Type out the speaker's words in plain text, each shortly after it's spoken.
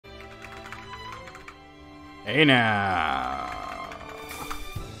Hey now.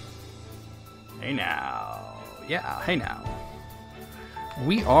 Hey now. Yeah, hey now.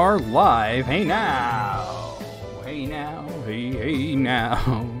 We are live. Hey now. Hey now. Hey, hey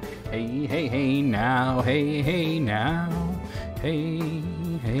now. Hey, hey, hey now. Hey, hey now. Hey,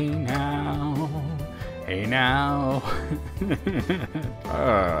 hey now. Hey now.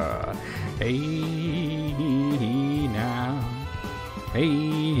 Hey now. Hey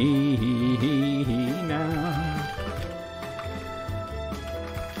now.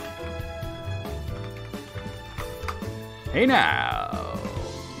 Hey now.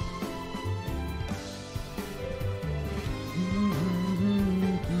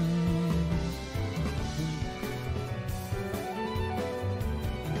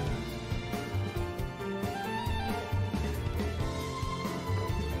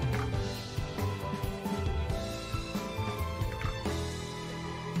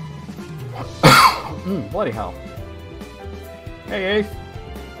 Bloody hell. Hey, Ace.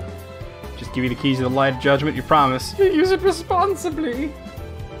 Just give you the keys to the light of judgment, you promise. You use it responsibly.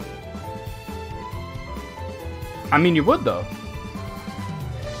 I mean, you would, though.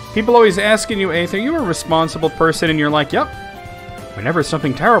 People always asking you, Ace, are you a responsible person? And you're like, yep. Whenever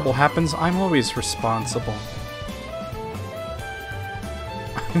something terrible happens, I'm always responsible.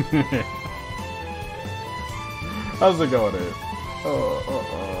 How's it going, Ace?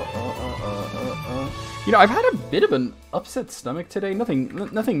 You know, I've had a bit of an upset stomach today.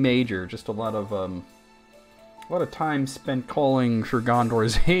 Nothing major. Just a lot of time spent calling for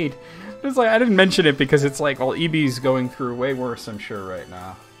Gondor's aid. It's like I didn't mention it because it's like, well, EB's going through way worse, I'm sure, right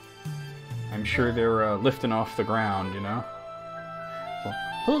now. I'm sure they're lifting off the ground, you know. So,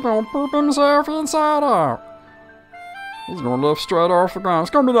 he's gonna poop himself inside out. He's gonna lift straight off the ground.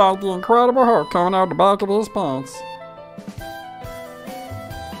 It's gonna be like the Incredible Hulk coming out the back of his pants.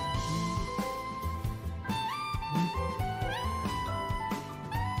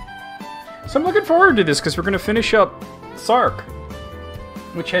 So I'm looking forward to this because we're going to finish up Sark,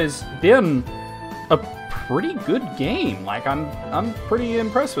 which has been a pretty good game. Like I'm pretty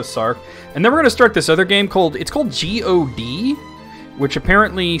impressed with Sark. And then we're going to start this other game called GOD, which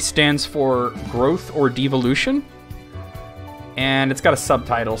apparently stands for Growth or Devolution. And it's got a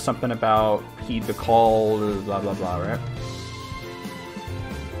subtitle, something about heed the call, blah blah blah, right?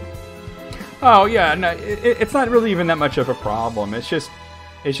 Oh yeah, no, it's not really even that much of a problem. It's just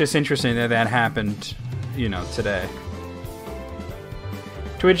interesting that happened, you know, today.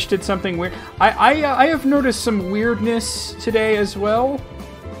 Twitch did something weird. I have noticed some weirdness today as well.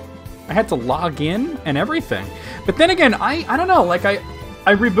 I had to log in and everything. But then again, I don't know, like I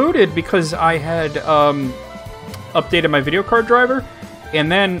rebooted because I had updated my video card driver,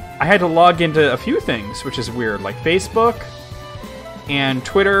 and then I had to log into a few things, which is weird, like Facebook and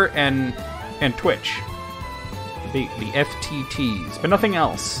Twitter and Twitch. The FTTs, but nothing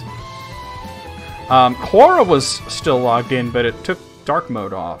else. Quora was still logged in, but it took dark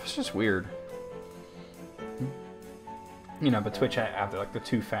mode off. It's just weird. You know, but Twitch had like the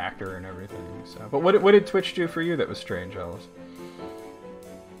two-factor and everything. So, but what did Twitch do for you that was strange, Alice?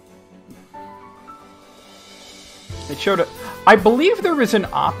 It showed a... I believe there was an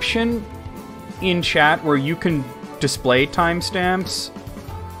option in chat where you can display timestamps.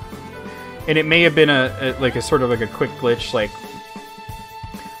 And it may have been a sort of like a quick glitch, like,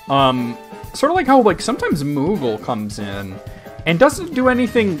 sort of like how like sometimes Moogle comes in and doesn't do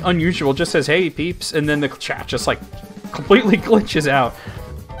anything unusual, just says, "Hey peeps," and then the chat just like completely glitches out.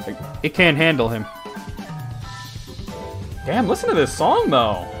 Like, it can't handle him. Damn, listen to this song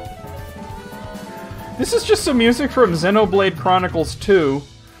though. This is just some music from Xenoblade Chronicles 2,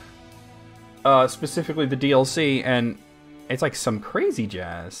 specifically the DLC, and it's like some crazy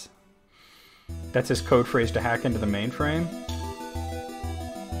jazz. That's his code phrase to hack into the mainframe.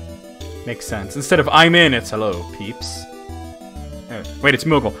 Makes sense. Instead of "I'm in," it's "Hello, peeps." Wait, it's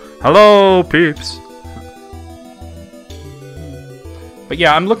Moogle. "Hello, peeps." But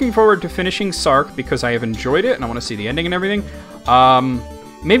yeah, I'm looking forward to finishing Sark because I have enjoyed it and I want to see the ending and everything.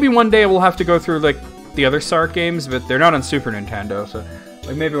 Maybe one day we'll have to go through like the other Sark games, but they're not on Super Nintendo, so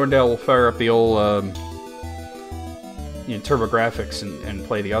like maybe one day we'll fire up the old you know, TurboGrafx and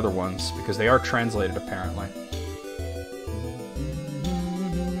play the other ones, because they are translated apparently.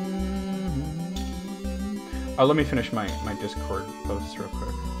 Oh, let me finish my Discord posts real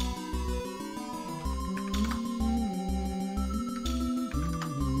quick.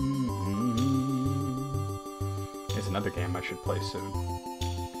 There's another game I should play soon.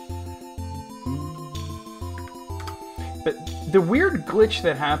 But the weird glitch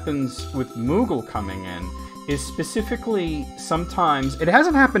that happens with Moogle coming in is specifically sometimes, it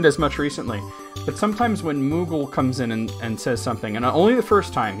hasn't happened as much recently, but sometimes when Moogle comes in and says something, and only the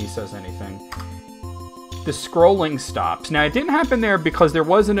first time he says anything, the scrolling stops. Now, it didn't happen there because there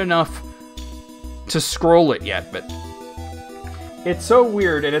wasn't enough to scroll it yet, but it's so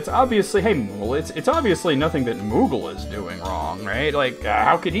weird, and it's obviously, hey, Moogle, it's obviously nothing that Moogle is doing wrong, right? Like,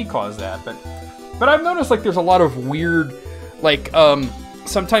 how could he cause that? But I've noticed, like, there's a lot of weird, like,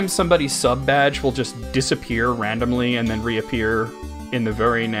 sometimes somebody's sub badge will just disappear randomly and then reappear in the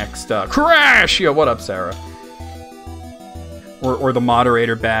very next crash. Yeah, what up, Sarah? Or the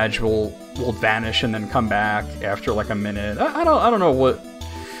moderator badge will vanish and then come back after like a minute. I don't know what.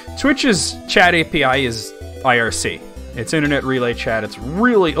 Twitch's chat API is IRC. It's Internet Relay Chat. It's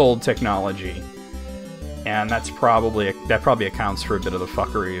really old technology, and that probably accounts for a bit of the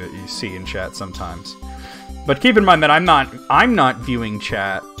fuckery that you see in chat sometimes. But keep in mind that I'm not viewing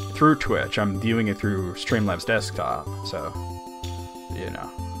chat through Twitch. I'm viewing it through Streamlabs desktop. So, you know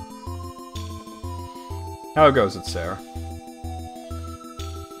how it goes. It's Sarah.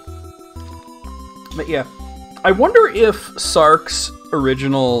 But yeah, I wonder if Sark's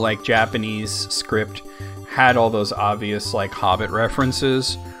original like Japanese script had all those obvious like Hobbit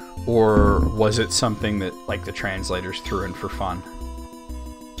references, or was it something that like the translators threw in for fun?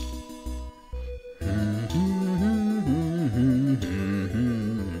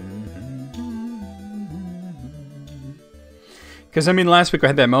 Because, I mean, last week I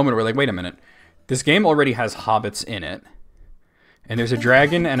had that moment where, like, wait a minute. This game already has hobbits in it. And there's a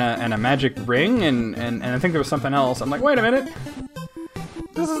dragon and a magic ring, and I think there was something else. I'm like, wait a minute.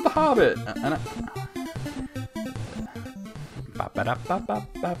 This is the Hobbit. And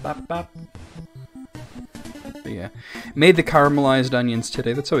yeah. Made the caramelized onions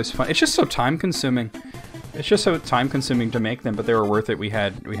today. That's always fun. It's just so time-consuming. It's just so time-consuming to make them, but they were worth it. We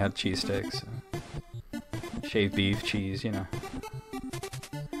had cheesesteaks. So. Shaved beef, cheese, you know.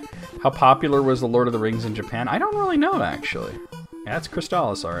 How popular was The Lord of the Rings in Japan? I don't really know, actually. Yeah, it's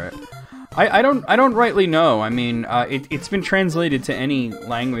Crystallis, alright. I don't rightly know. I mean, it's been translated to any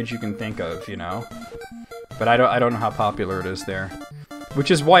language you can think of, you know. But I don't know how popular it is there. Which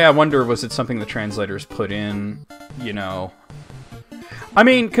is why I wonder, was it something the translators put in, you know? I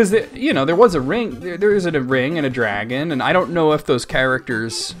mean, because, you know, there was a ring. There is a ring and a dragon, and I don't know if those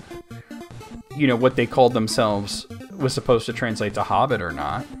characters, you know, what they called themselves was supposed to translate to Hobbit or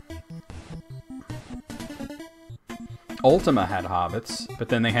not. Ultima had hobbits, but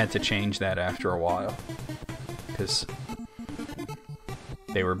then they had to change that after a while. Because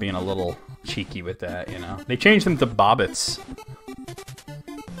they were being a little cheeky with that, you know. They changed them to bobbits.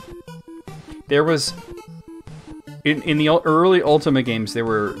 There was... In the early Ultima games, there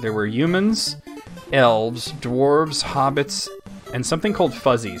were humans, elves, dwarves, hobbits, and something called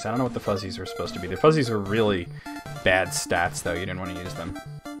fuzzies. I don't know what the fuzzies were supposed to be. The fuzzies were really bad stats, though. You didn't want to use them.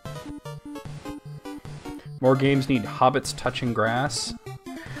 More games need hobbits touching grass.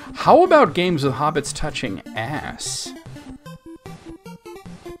 How about games with hobbits touching ass?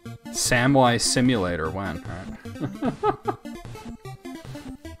 Samwise Simulator, when? Right.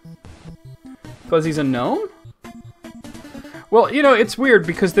 Fuzzy's a gnome? Well, you know, it's weird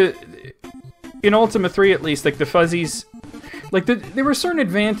because in Ultima 3 at least, like the fuzzies, like there were certain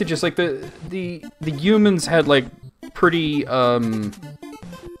advantages. Like the humans had like pretty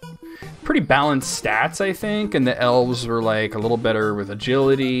balanced stats, I think, and the elves were like a little better with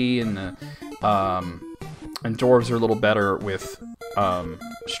agility, and the and dwarves were a little better with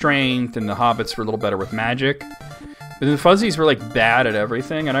strength, and the hobbits were a little better with magic. But the fuzzies were like bad at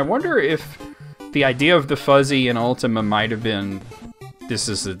everything, and I wonder if the idea of the fuzzy in Ultima might have been, this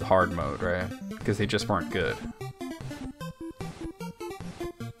is the hard mode, right? Because they just weren't good.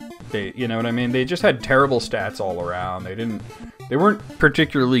 You know what I mean? They just had terrible stats all around. They weren't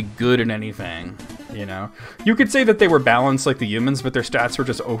particularly good at anything, you know? You could say that they were balanced like the humans, but their stats were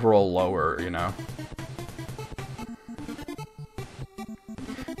just overall lower, you know?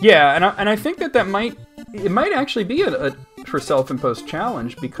 Yeah, and I think that might actually be a for self-imposed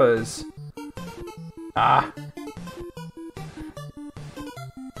challenge, because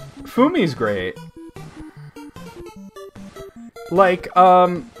Fumi's great. Like,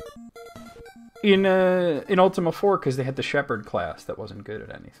 in Ultima 4, because they had the Shepherd class that wasn't good at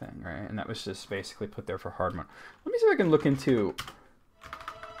anything, right? And that was just basically put there for hard mode. Let me see if I can look into...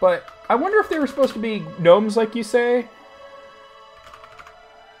 But I wonder if they were supposed to be gnomes, like you say?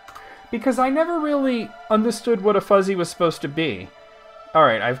 Because I never really understood what a fuzzy was supposed to be.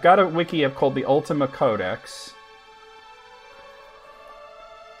 Alright, I've got a wiki app called the Ultima Codex.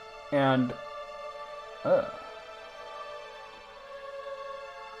 And...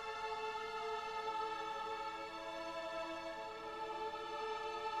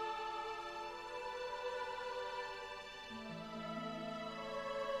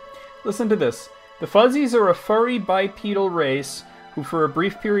 Listen to this. The Fuzzies are a furry bipedal race who for a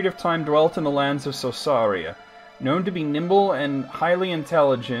brief period of time dwelt in the lands of Sosaria. Known to be nimble and highly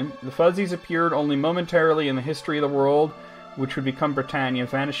intelligent, the Fuzzies appeared only momentarily in the history of the world, which would become Britannia,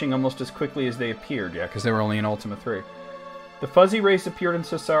 vanishing almost as quickly as they appeared. Yeah, because they were only in Ultima 3. The Fuzzy race appeared in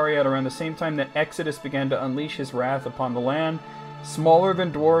Sosaria at around the same time that Exodus began to unleash his wrath upon the land. Smaller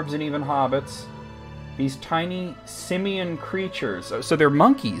than dwarves and even hobbits, these tiny simian creatures, so they're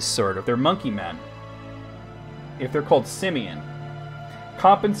monkeys, sort of. They're monkey men, if they're called simian.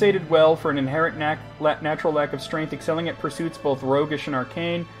 Compensated well for an inherent natural lack of strength, excelling at pursuits both roguish and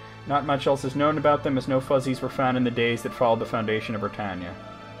arcane. Not much else is known about them, as no Fuzzies were found in the days that followed the foundation of Britannia.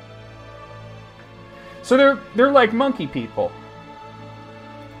 So they're like monkey people.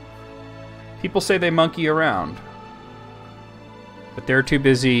 People say they monkey around, but they're too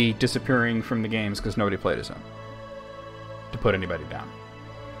busy disappearing from the games because nobody played as them to put anybody down.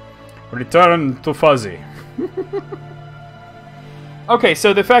 Return to Fuzzy. Okay,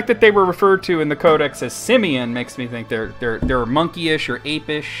 so the fact that they were referred to in the Codex as simian makes me think they're monkeyish or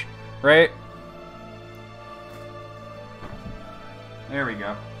apish, right? There we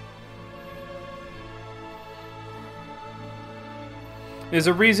go. There's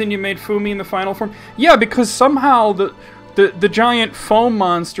a reason you made Fumi in the final form? Yeah, because somehow the giant foam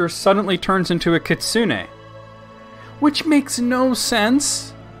monster suddenly turns into a kitsune. Which makes no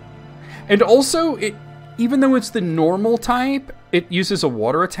sense. And also, even though it's the normal type, it uses a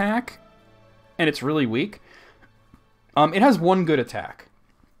water attack, and it's really weak. It has one good attack,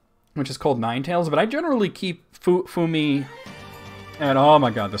 which is called Ninetales, but I generally keep Fumi at, oh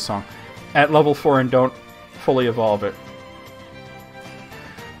my god, this song, at level 4 and don't fully evolve it.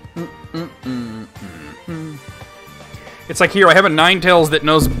 It's like, here, I have a Ninetales that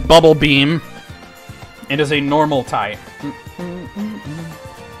knows Bubble Beam, and is a normal type.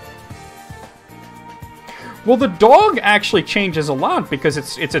 Well, the dog actually changes a lot, because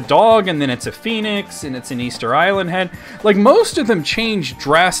it's a dog, and then it's a phoenix, and it's an Easter Island head. Like, most of them change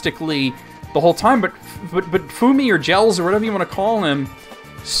drastically the whole time, but Fumi or Gels, or whatever you want to call him,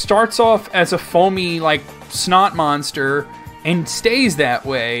 starts off as a foamy, like, snot monster, and stays that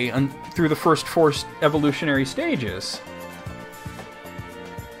way through the first 4 evolutionary stages.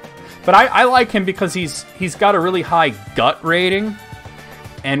 But I like him because he's got a really high gut rating.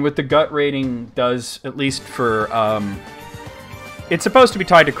 And what the gut rating does, at least for, it's supposed to be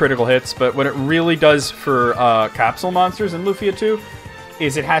tied to critical hits, but what it really does for capsule monsters in Lufia 2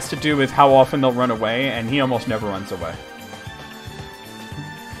 is it has to do with how often they'll run away, and he almost never runs away.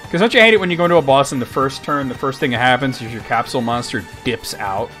 Because don't you hate it when you go into a boss in the first turn, the first thing that happens is your capsule monster dips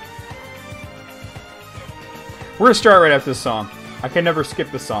out? We're going to start right after this song. I can never skip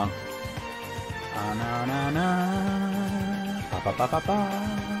the song. Na na na, ba ba ba ba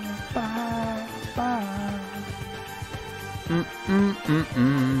ba ba.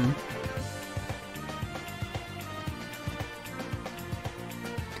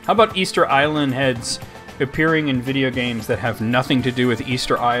 How about Easter Island heads appearing in video games that have nothing to do with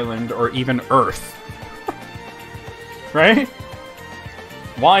Easter Island or even Earth? Right?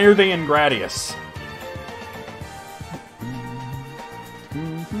 Why are they in Gradius?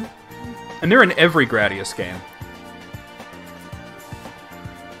 And they're in every Gradius game.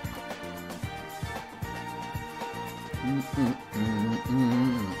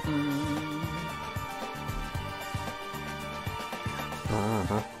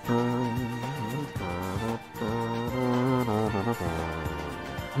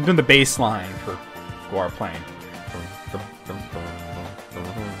 I'm doing the bass line for Guar playing.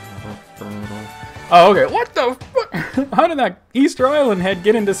 Oh, okay. What the fuck? How did that Easter Island head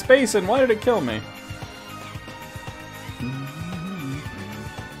get into space, and why did it kill me?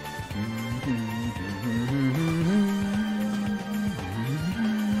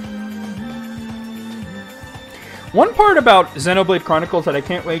 One part about Xenoblade Chronicles that I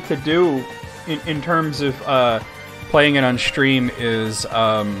can't wait to do in terms of playing it on stream is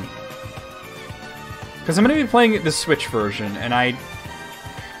because I'm going to be playing the Switch version, and I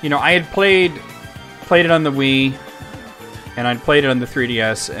had played it on the Wii, and I'd played it on the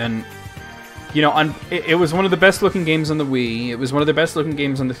 3DS, and it was one of the best looking games on the Wii. It was one of the best looking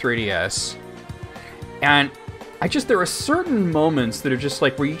games on the 3DS, and there are certain moments that are just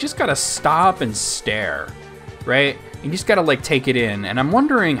like where you just gotta stop and stare, right? You just gotta like take it in, and I'm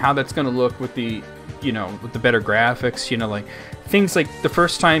wondering how that's gonna look with the with the better graphics. Like things like the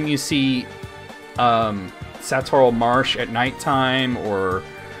first time you see Satoral Marsh at nighttime, or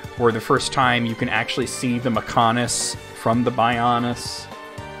the first time you can actually see the Mechonis from the Bionis.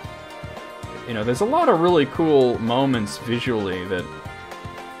 There's a lot of really cool moments visually that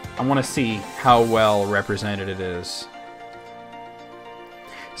I want to see how well represented it is.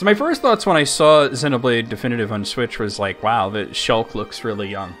 So my first thoughts when I saw Xenoblade Definitive on Switch was like, wow, the Shulk looks really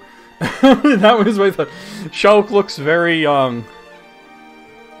young. That was my thought. Shulk looks very young.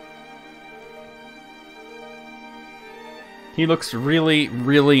 He looks really,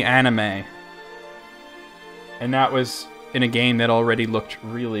 really anime. And that was in a game that already looked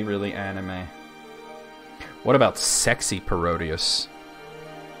really, really anime. What about sexy Parodius?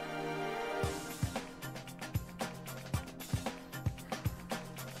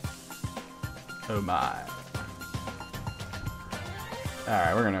 Oh my.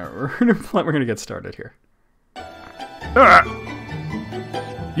 Alright, we're gonna get started here.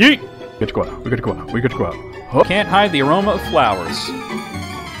 Yeet! We got to go out. We got to go out. We got to go out. Oh. Can't hide the aroma of flowers.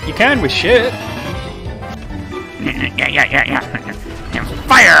 You can with shit. Yeah.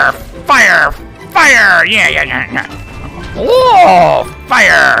 Fire! Fire! Fire! Yeah. Oh!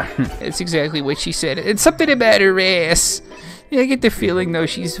 Fire! That's exactly what she said. It's something about her ass. I get the feeling, though,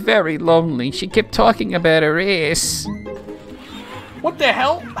 she's very lonely. She kept talking about her ass. What the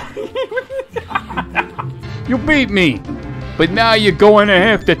hell? You beat me. But now you're going to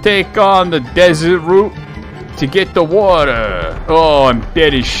have to take on the desert route to get the water. Oh, I'm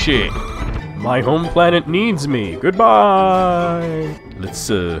dead as shit. My home planet needs me. Goodbye. Let's,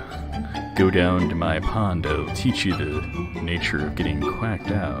 go down to my pond. I'll teach you the nature of getting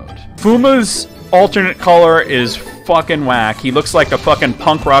quacked out. Fuma's alternate color is fucking whack. He looks like a fucking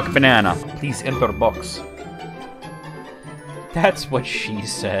punk rock banana. Please enter box. That's what she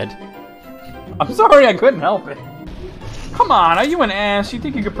said. I'm sorry, I couldn't help it. Come on, are you an ass? You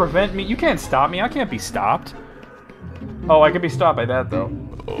think you could prevent me? You can't stop me. I can't be stopped. Oh, I could be stopped by that, though.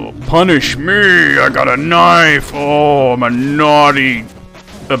 Oh, punish me! I got a knife! Oh, I'm a naughty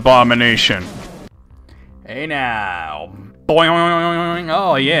abomination. Hey now. Boing!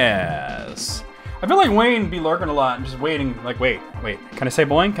 Oh, yes. I feel like Wayne be lurking a lot and just waiting, like, wait. Can I say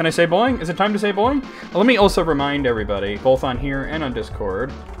boing? Can I say boing? Is it time to say boing? Well, let me also remind everybody, both on here and on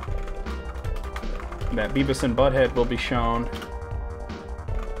Discord, that Beavis and Butthead will be shown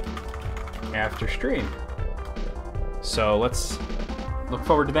after stream. So let's look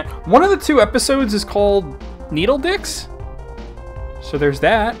forward to that. One of the 2 episodes is called Needle Dicks. So there's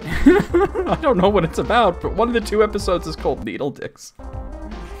that. I don't know what it's about, but one of the 2 episodes is called Needle Dicks.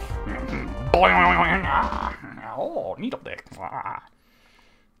 Oh, Needle Dick.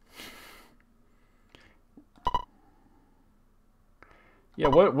 Yeah,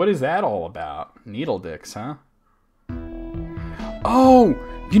 what is that all about? Needle Dicks, huh? Oh,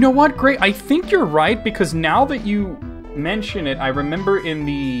 you know what? Great. I think you're right, because now that you mention it, I remember in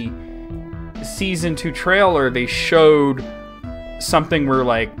the Season 2 trailer, they showed something where,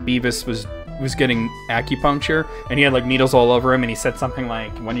 like, Beavis was getting acupuncture, and he had, like, needles all over him, and he said something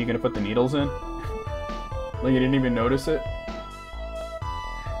like, when are you gonna put the needles in? Like, you didn't even notice it?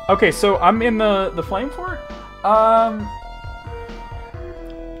 Okay, so I'm in the Flame Fort?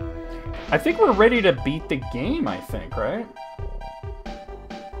 I think we're ready to beat the game, I think, right?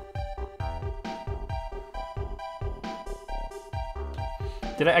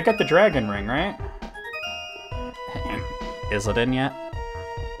 I got the dragon ring, right? Is it in yet?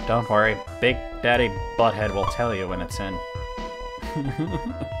 Don't worry, Big Daddy Butthead will tell you when it's in.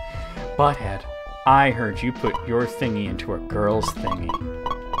 Butthead, I heard you put your thingy into a girl's thingy.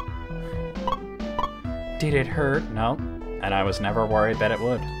 Did it hurt? No, and I was never worried that it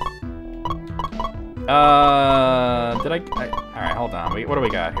would. Alright, hold on. What do we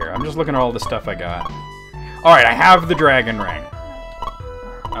got here? I'm just looking at all the stuff I got. Alright, I have the dragon ring.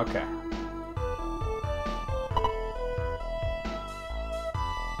 Okay.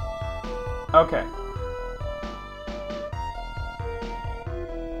 Okay.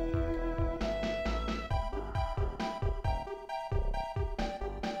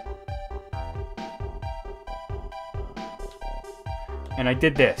 And I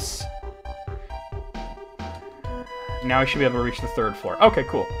did this. Now I should be able to reach the 3rd floor. Okay,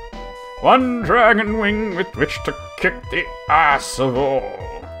 cool. One dragon wing with which to kick the ass of all.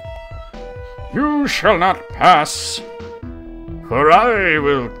 You shall not pass, for I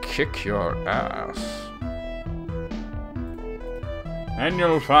will kick your ass. And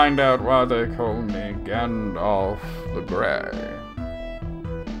you'll find out why they call me Gandalf the Grey.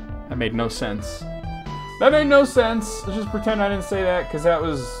 That made no sense. That made no sense. Let's just pretend I didn't say that, because that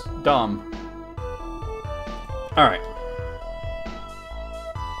was dumb. Alright.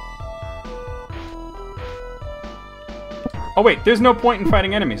 Oh wait, there's no point in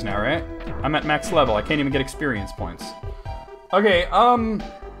fighting enemies now, right? I'm at max level, I can't even get experience points. Okay,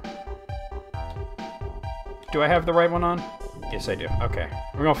 do I have the right one on? Yes, I do. Okay.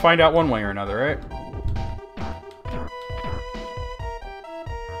 We're gonna find out one way or another, right?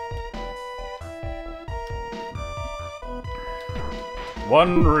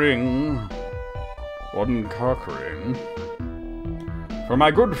 One ring, one cock ring, for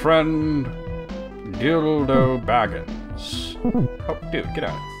my good friend, Dildo Baggins. Oh, dude, get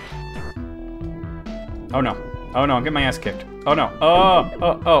out. Oh no. Oh no, I'm getting my ass kicked. Oh no.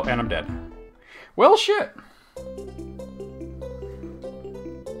 Oh, and I'm dead. Well, shit.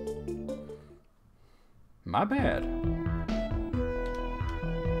 My bad.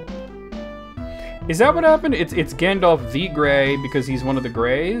 Is that what happened? It's Gandalf the Grey because he's one of the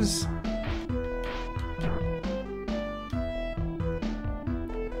Greys?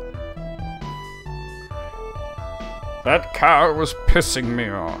 That cow was pissing me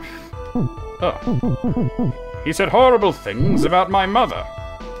off. Oh. He said horrible things about my mother.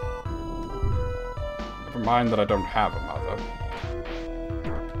 Never mind that I don't have a mother.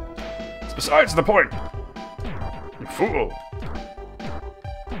 It's besides the point. You fool.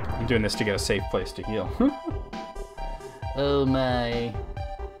 I'm doing this to get a safe place to heal. Oh my.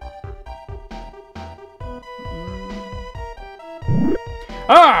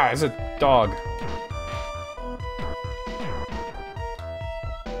 Ah, it's a dog.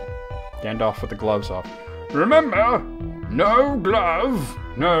 Gandalf with the gloves off. Remember, no glove,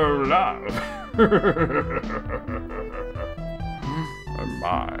 no love. Oh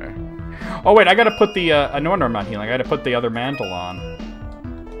my. Oh wait, I gotta put the, no wonder I'm not healing. I gotta put the other mantle on.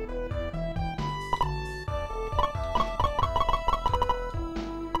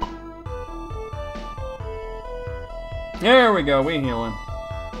 There we go, we healing.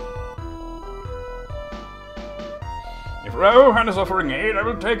 If Rohan is offering aid, I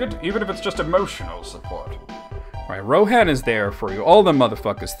will take it, even if it's just emotional support. Right, Rohan is there for you. All the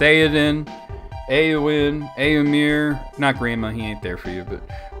motherfuckers. Theoden, Eowyn, Eomer, not Grima, he ain't there for you,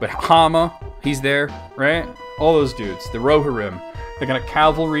 but Hama, he's there, right? All those dudes, the Rohirrim. They're gonna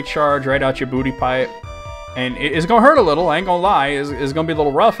cavalry charge right out your booty pipe. And it's gonna hurt a little, I ain't gonna lie. It's gonna be a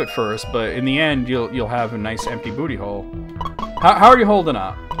little rough at first, but in the end, you'll have a nice empty booty hole. How are you holding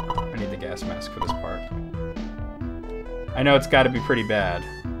up? I need the gas mask for this part. I know it's gotta be pretty bad.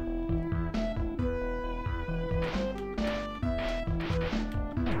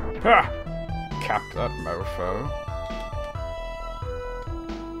 Ha! Capped that mofo.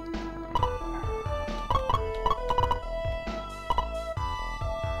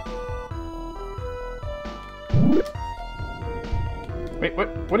 Wait,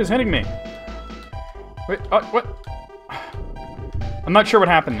 what is hitting me? Wait, what? I'm not sure what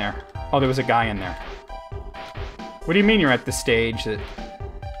happened there. Oh, there was a guy in there. What do you mean you're at the stage that...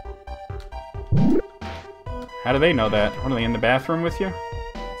 How do they know that? What, are they in the bathroom with you?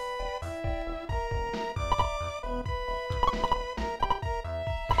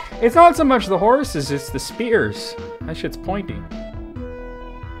 It's not so much the horses, it's the spears. That shit's pointy.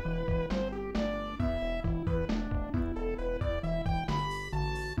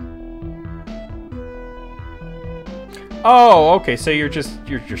 Oh, okay, so you're just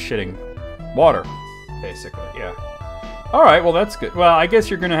shitting water, basically, yeah. Alright, well that's good. Well, I guess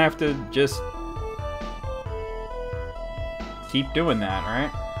you're gonna have to just keep doing that,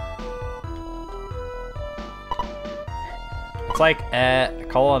 right? It's like, a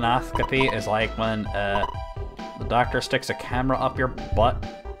colonoscopy is like when, the doctor sticks a camera up your butt.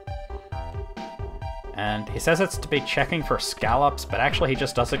 And he says it's to be checking for scallops, but actually he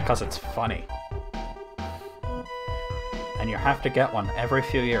just does it because it's funny. And you have to get one every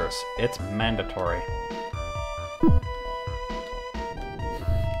few years. It's mandatory.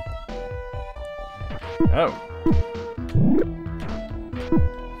 Oh.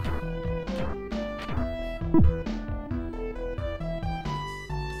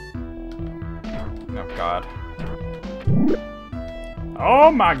 Oh god.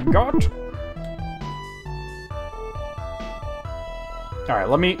 Oh my god! Alright,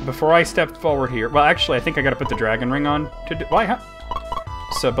 let me, before I step forward here, well actually I think I gotta put the dragon ring on to do, why,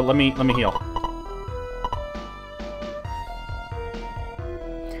 so, but let me heal.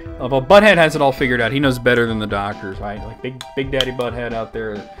 Well, Butthead has it all figured out. He knows better than the doctors, right? Like Big Daddy Butthead out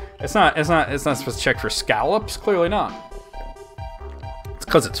there. It's not supposed to check for scallops. Clearly not. It's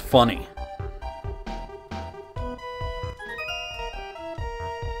because it's funny.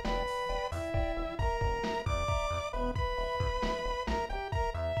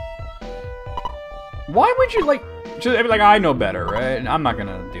 Why would you like? Just like I know better, right? I'm not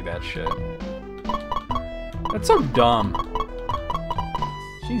gonna do that shit. That's so dumb.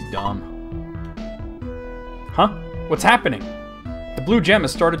 She's dumb. Huh? What's happening? The blue gem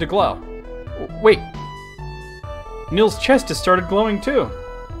has started to glow. Wait. Nil's chest has started glowing too.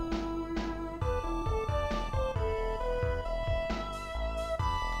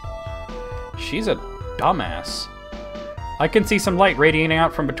 She's a dumbass. I can see some light radiating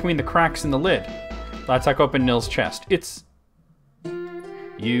out from between the cracks in the lid. Let's hack open Nil's chest. It's...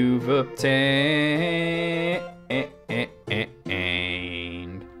 You've obtained...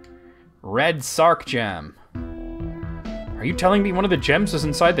 Red Sark Gem. Are you telling me one of the gems was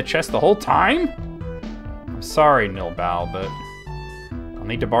inside the chest the whole time? I'm sorry, Nilbao, but I'll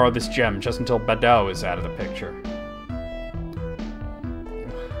need to borrow this gem just until Badao is out of the picture.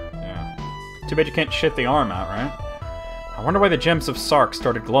 Yeah. Too bad you can't shit the arm out, right? I wonder why the gems of Sark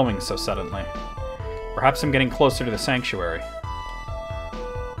started glowing so suddenly. Perhaps I'm getting closer to the sanctuary.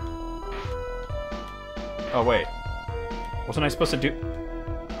 Oh, wait. Wasn't I supposed to do...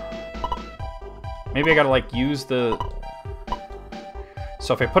 Maybe I gotta, like, use the...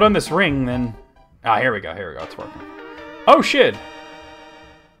 So if I put on this ring, then... Ah, here we go, it's working. Oh, shit!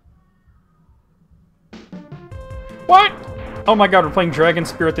 What? Oh my god, we're playing Dragon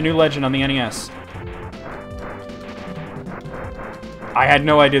Spirit, the new legend on the NES. I had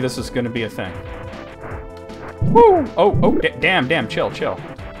no idea this was gonna be a thing. Woo! Oh, damn, chill.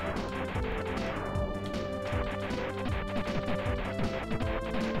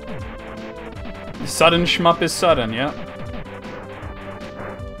 Sudden shmup is sudden, yeah.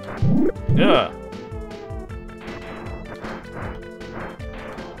 Yeah.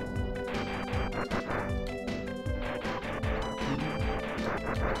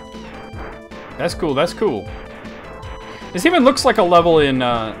 That's cool. This even looks like a level in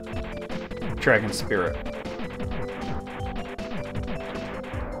Dragon Spirit.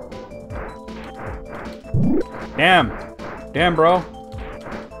 Damn, bro.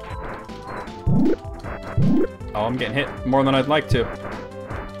 Oh, I'm getting hit more than I'd like to.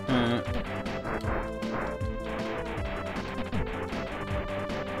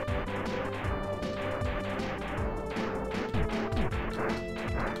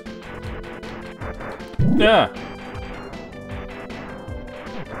 Yeah.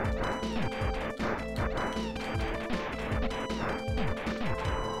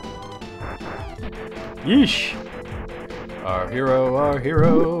 Yeesh. Our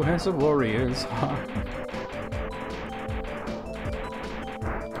hero has a warrior's heart.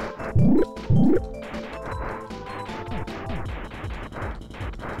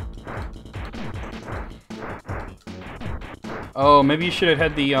 Oh, maybe you should have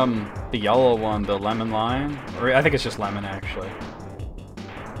had the yellow one, the lemon lime. Or I think it's just lemon, actually.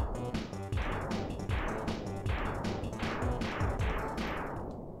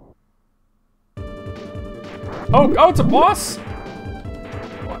 Oh, it's a boss?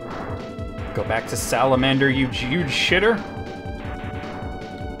 What? Go back to Salamander, you huge shitter.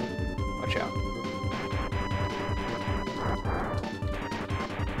 Watch out.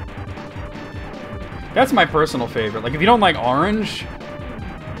 That's my personal favorite. Like, if you don't like orange,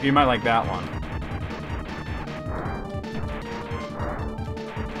 you might like that one.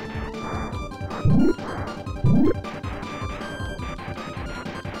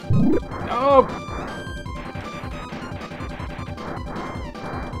 Oh!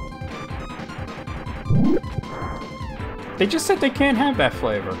 They just said they can't have that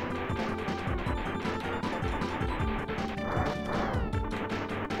flavor.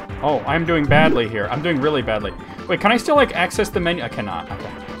 Oh, I'm doing badly here. I'm doing really badly. Wait, can I still, like, access the menu? I cannot. Okay.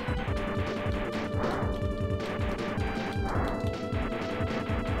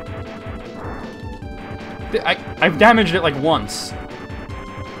 I've damaged it, like, once.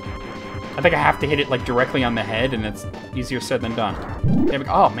 I think I have to hit it, like, directly on the head, and it's easier said than done. There we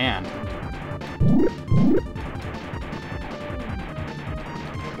go. Oh, man.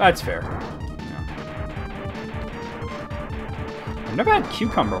 That's fair. I've never had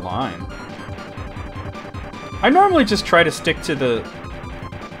cucumber lime. I normally just try to stick to the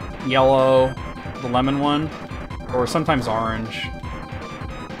yellow, the lemon one, or sometimes orange.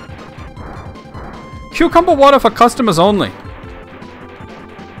 Cucumber water for customers only.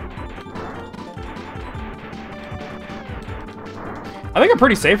 I think I'm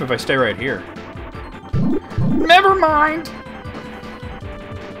pretty safe if I stay right here. Never mind.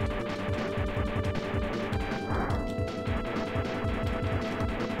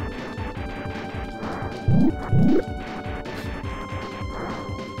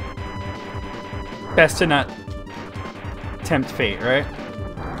 Best to not tempt fate, right?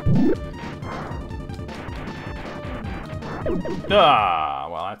 Ah,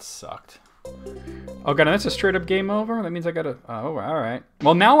 well, that sucked. Oh god, that's a straight up game over? That means I gotta... Oh, alright.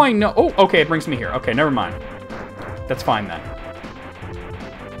 Well, now I know... Oh, okay, it brings me here. Okay, never mind. That's fine then.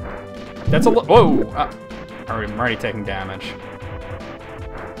 That's a... Whoa! I'm already taking damage.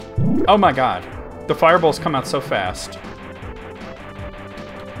 Oh my god. The fireballs come out so fast.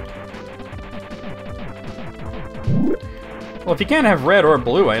 Well, if you can't have red or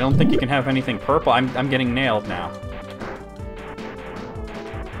blue, I don't think you can have anything purple. I'm getting nailed now.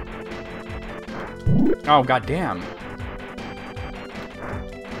 Oh, goddamn.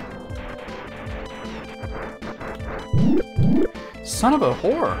 Son of a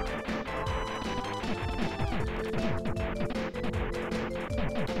whore.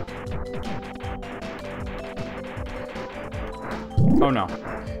 Oh no.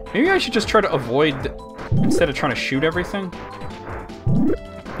 Maybe I should just try to avoid, instead of trying to shoot everything.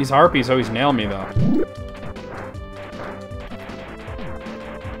 These harpies always nail me though.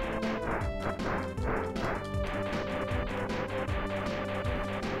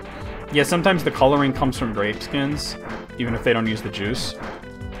 Yeah, sometimes the coloring comes from grape skins, even if they don't use the juice.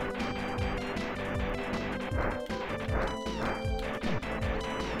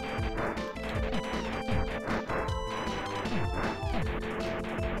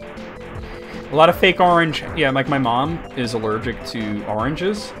 A lot of fake orange. Yeah, like my mom is allergic to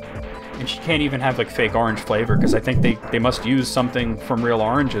oranges, and she can't even have like fake orange flavor because I think they must use something from real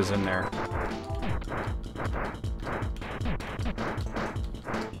oranges in there.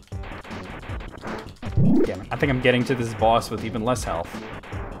 Damn it. I think I'm getting to this boss with even less health.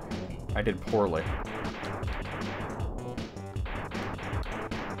 I did poorly.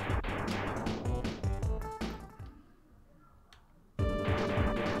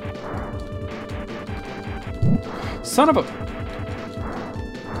 Son of a...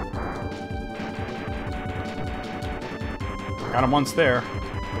 Got him once there.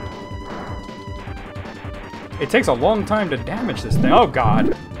 It takes a long time to damage this thing. Oh,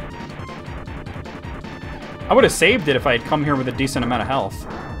 God. I would have saved it if I had come here with a decent amount of health.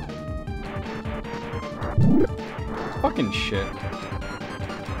 Fucking shit.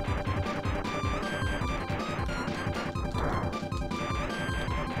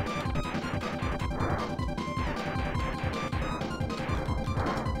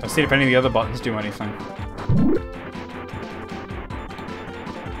 Let's see if any of the other buttons do anything.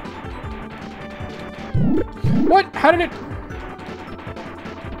 What? How did it...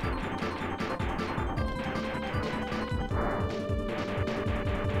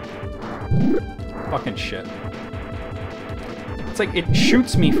 Fucking shit. It's like it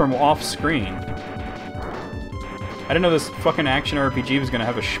shoots me from off screen. I didn't know this fucking action RPG was gonna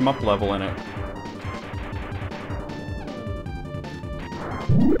have a shmup level in it.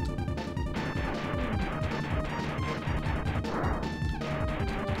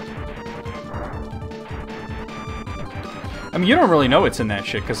 I mean, you don't really know what's in that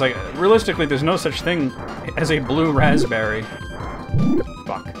shit, because, like, realistically, there's no such thing as a blue raspberry.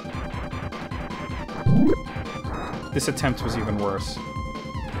 Fuck. This attempt was even worse.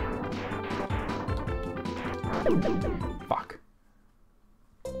 Fuck.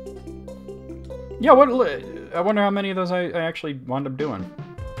 Yeah, what? I wonder how many of those I actually wound up doing.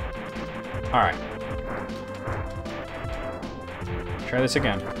 Alright. Try this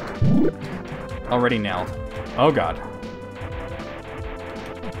again. Already nailed. Oh, God.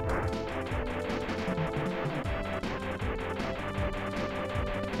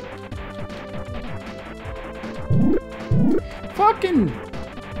 Fucking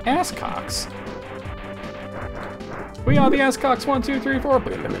asscocks. We are the asscocks. 1, 2, 3, 4.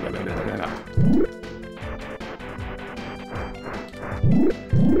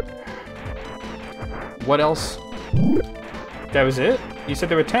 What else? That was it? You said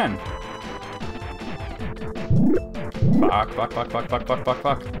there were 10. Fuck, fuck, fuck, fuck, fuck, fuck, fuck,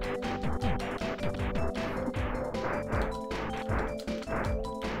 fuck.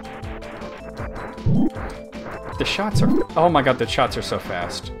 The shots are... Oh my god, the shots are so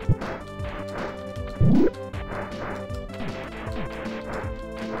fast.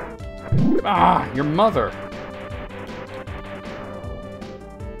 Ah, your mother.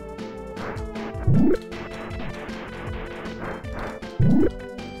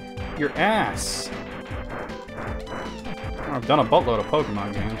 Your ass. Oh, I've done a buttload of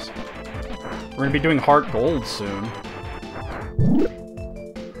Pokemon games. We're gonna be doing Heart Gold soon.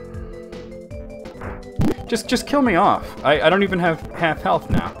 Just kill me off. I don't even have half health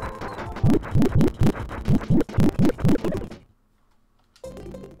now.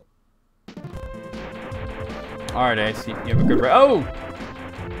 Alright, Ace, you have a good Oh!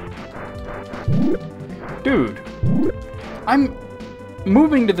 Dude. I'm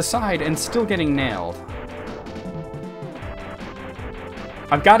moving to the side and still getting nailed.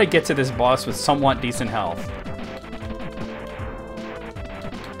 I've got to get to this boss with somewhat decent health.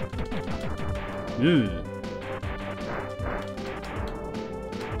 Ugh.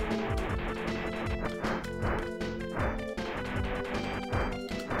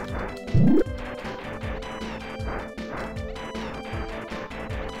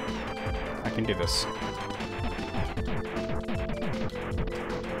 can do this.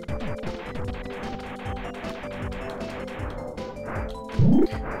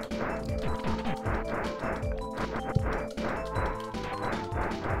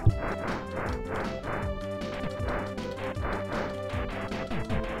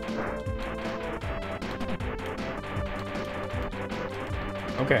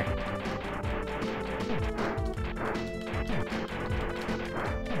 Okay.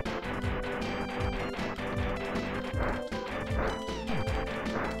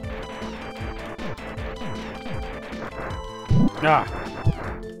 Ah.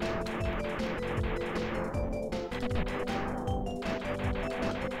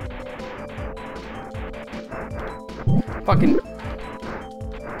 Fucking.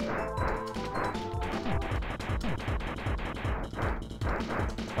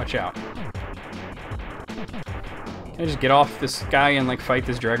 Watch out. Can I just get off this guy and like fight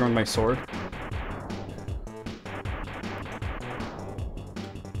this dragon with my sword?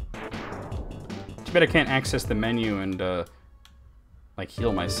 Too bad I can't access the menu and like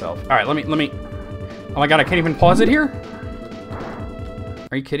heal myself. All right, let me. Oh my god, I can't even pause it here?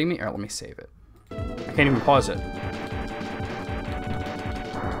 Are you kidding me? All right, let me save it. I can't even pause it.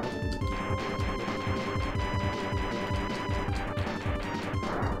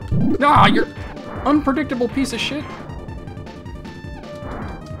 Ah, you're unpredictable piece of shit.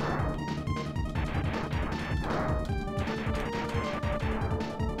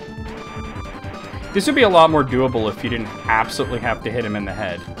 This would be a lot more doable if you didn't absolutely have to hit him in the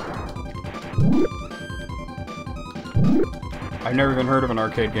head. I've never even heard of an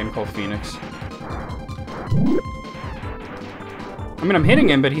arcade game called Phoenix. I mean, I'm hitting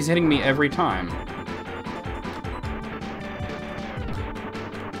him, but he's hitting me every time.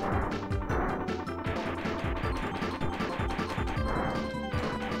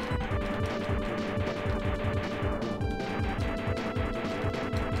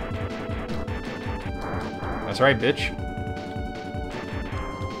 That's right, bitch.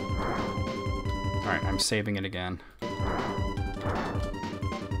 Alright, I'm saving it again.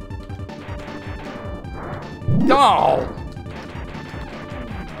 No!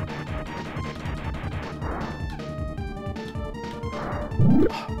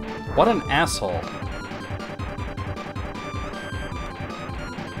 What an asshole.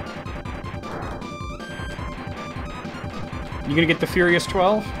 You gonna get the Furious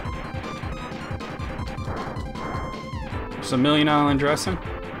 12? Just $1 million undressing?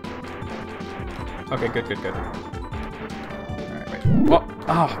 Okay, good. Alright, wait. Well,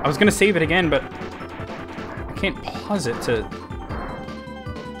 oh, I was gonna save it again, but I can't pause it to...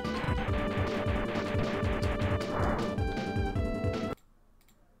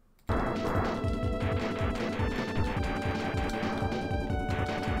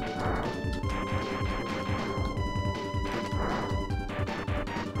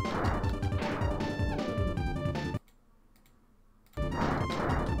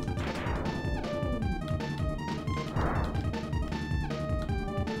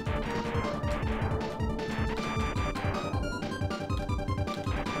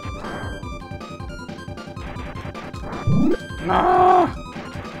 No!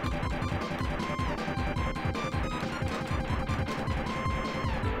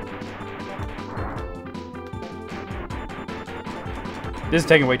 This is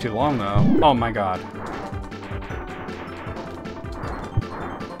taking way too long, though. Oh my god.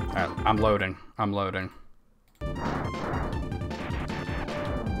 Alright, I'm loading.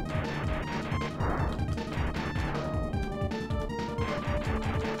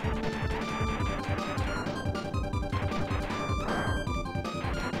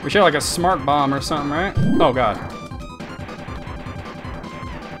 We should have like a smart bomb or something, right? Oh god.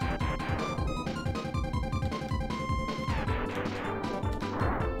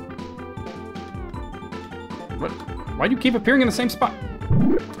 What? Why do you keep appearing in the same spot?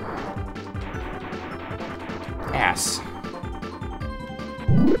 Ass.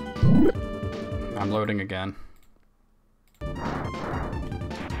 I'm loading again.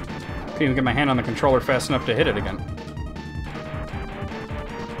 Can't even get my hand on the controller fast enough to hit it again.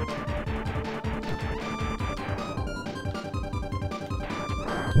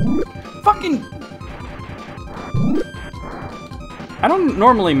 Fucking... I don't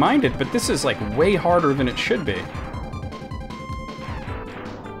normally mind it, but this is like way harder than it should be.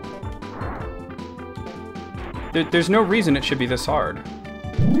 There's no reason it should be this hard.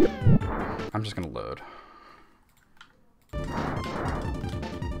 I'm just gonna load.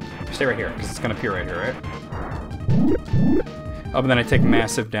 Stay right here, because it's gonna appear right here, right? Oh, but then I take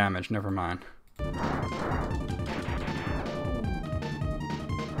massive damage, never mind.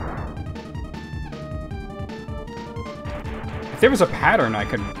 there was a pattern I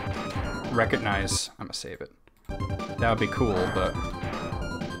could recognize, I'm gonna save it. That would be cool, but...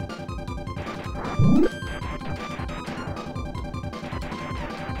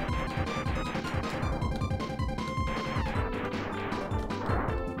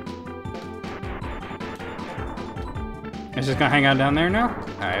 It's just gonna hang out down there now?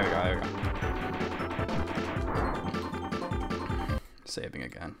 Alright, there we go. Saving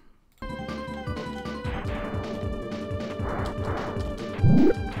again.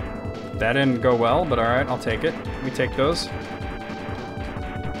 That didn't go well, but alright, I'll take it. We take those.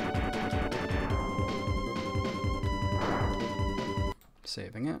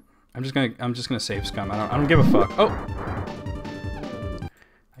 Saving it. I'm just gonna save scum. I don't give a fuck. Oh!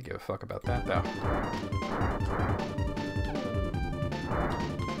 I give a fuck about that though.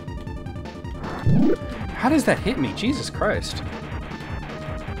 How does that hit me? Jesus Christ.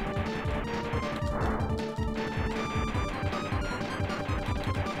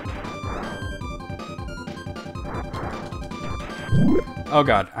 Oh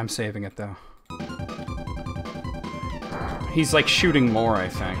god, I'm saving it though. He's like shooting more, I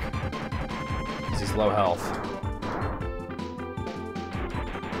think. Because he's low health.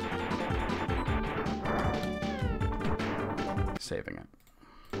 Saving it.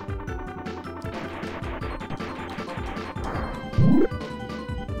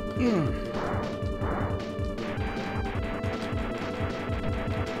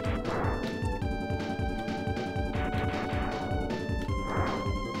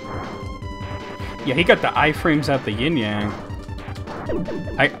 Yeah, he got the iframes out the yin yang.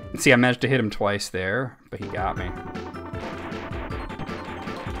 I managed to hit him twice there, but he got me.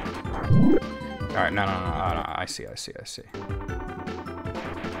 Alright, no, I see.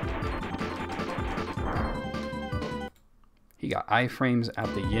 He got iframes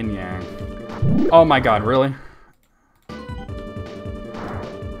at the yin yang. Oh my god, really?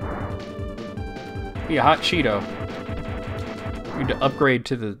 He a hot Cheeto. Need to upgrade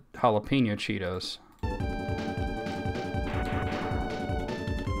to the jalapeno Cheetos.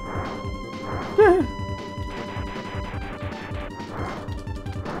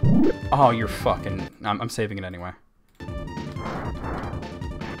 Oh, you're fucking... I'm saving it anyway.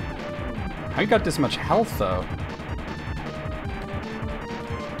 How you got this much health, though?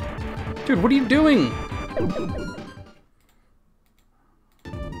 Dude, what are you doing?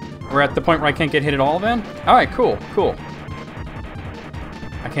 We're at the point where I can't get hit at all, then? Alright, cool.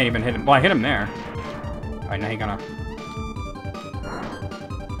 I can't even hit him. Well, I hit him there. Alright, now he gonna...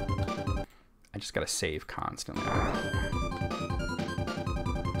 I just gotta save constantly.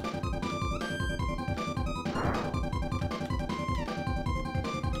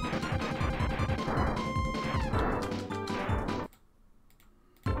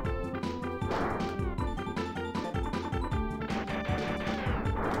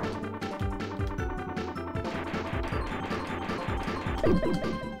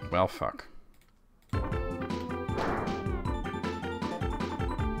 Well, fuck.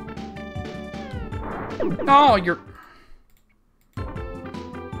 Oh, you're...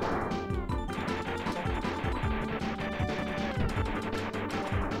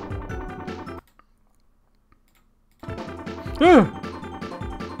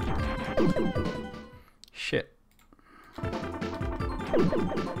 Shit.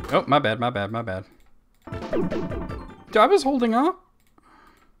 Oh, my bad. Dude, I was holding up.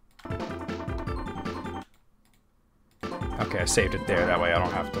 Okay, I saved it there. That way I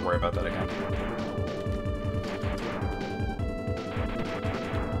don't have to worry about that again.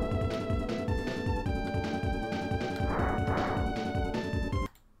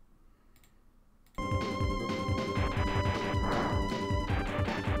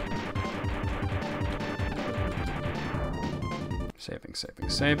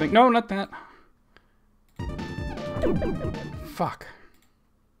 Saving. No, not that. Fuck.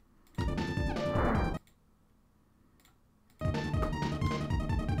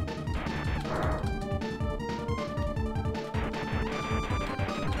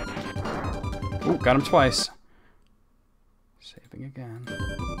 Ooh, got him twice. Saving again.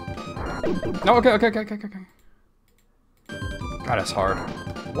 No, okay. God, that's hard.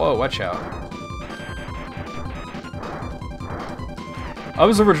 Whoa, watch out. If I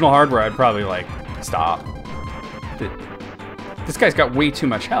was original hardware, I'd probably, like, stop. This guy's got way too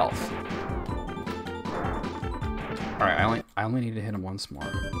much health. Alright, I only need to hit him once more.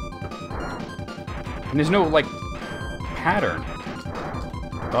 And there's no, like, pattern.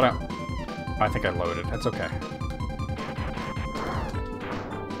 I think I loaded. That's okay.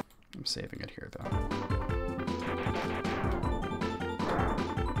 I'm saving it here, though.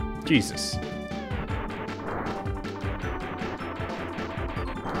 Jesus.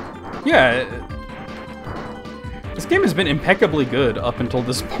 Yeah, this game has been impeccably good up until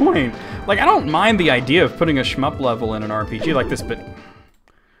this point. Like, I don't mind the idea of putting a shmup level in an RPG like this, but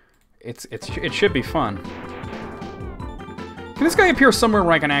it should be fun. Can this guy appear somewhere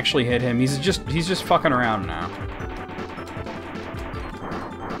where I can actually hit him? He's just fucking around now.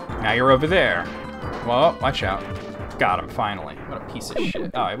 Now you're over there. Well, watch out. Got him, finally. What a piece of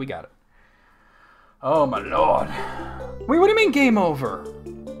shit. Alright, we got it. Oh my lord. Wait, what do you mean game over?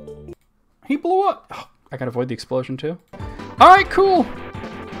 He blew up. Oh, I gotta avoid the explosion too. Alright, cool.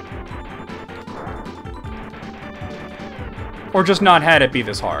 Or just not had it be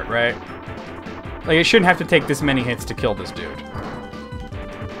this hard, right? Like, it shouldn't have to take this many hits to kill this dude.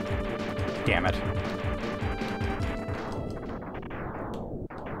 Damn it.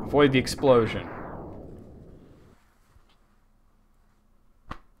 Avoid the explosion.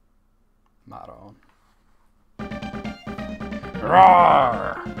 Motto.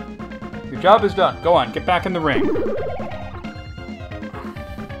 Roar! Your job is done. Go on, get back in the ring.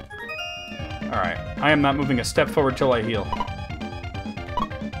 Alright, I am not moving a step forward till I heal.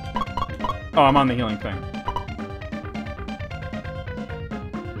 Oh, I'm on the healing thing.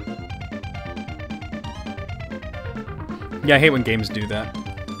 Yeah, I hate when games do that.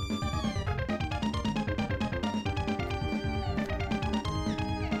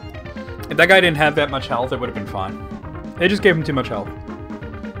 If that guy didn't have that much health, it would have been fine. They just gave him too much health.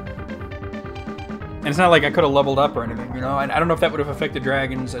 And it's not like I could have leveled up or anything, you know? I don't know if that would have affected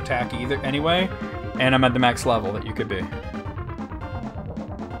Dragon's attack either anyway. And I'm at the max level that you could be.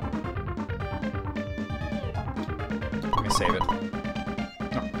 Let me save it.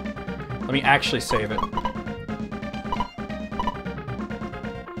 No. Let me actually save it.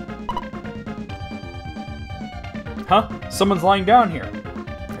 Huh? Someone's lying down here.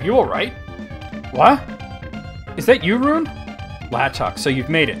 Are you alright? What? Is that you, Rune? Latok, so you've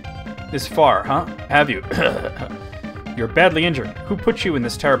made it. This far, huh? Have you? You're badly injured. Who put you in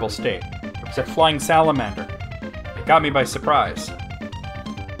this terrible state? It was that flying salamander. It got me by surprise.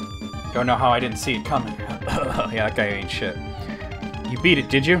 Don't know how I didn't see it coming. Yeah, that guy ain't shit. You beat it,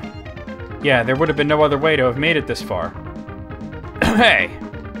 did you? Yeah, there would have been no other way to have made it this far. Hey!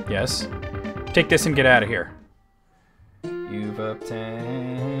 Yes? Take this and get out of here. You've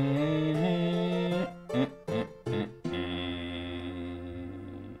obtained...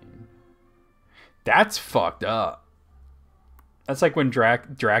 That's fucked up. That's like when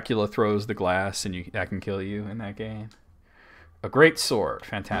Dracula throws the glass and that can kill you in that game. A great sword.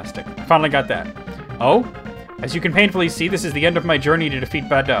 Fantastic. I finally got that. Oh? As you can painfully see, this is the end of my journey to defeat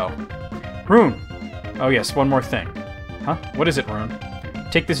Bado. Rune! Oh yes, one more thing. Huh? What is it, Rune?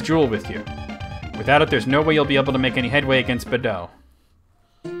 Take this jewel with you. Without it, there's no way you'll be able to make any headway against Bado.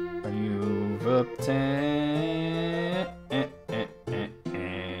 You've obtained...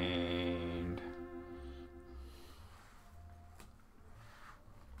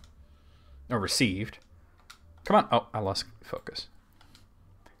 Or received. Come on. Oh, I lost focus.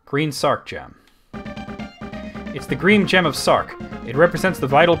 Green Sark Gem. It's the green gem of Sark. It represents the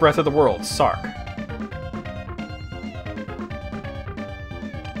vital breath of the world, Sark.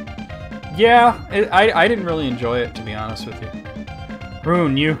 Yeah, I didn't really enjoy it, to be honest with you.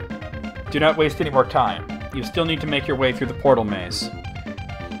 Rune, you do not waste any more time. You still need to make your way through the portal maze.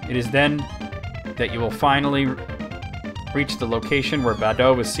 It is then that you will finally reach the location where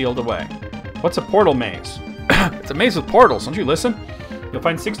Bado is sealed away. What's a portal maze? It's a maze with portals, don't you listen? You'll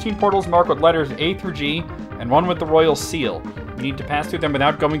find 16 portals marked with letters A through G, and one with the royal seal. You need to pass through them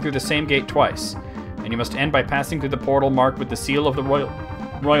without going through the same gate twice. And you must end by passing through the portal marked with the seal of the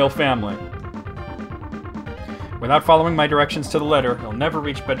royal family. Without following my directions to the letter, you'll never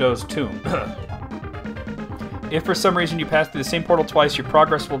reach Bado's tomb. If for some reason you pass through the same portal twice, your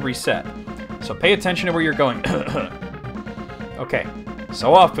progress will reset. So pay attention to where you're going. Okay,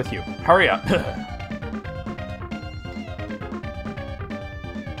 so off with you. Hurry up.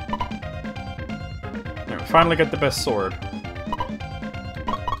 There, we finally got the best sword.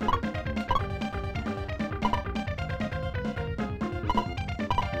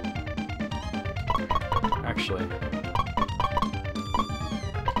 Actually.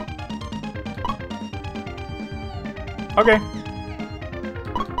 Okay.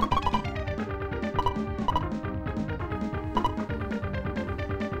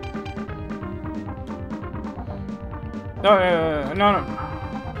 No, no.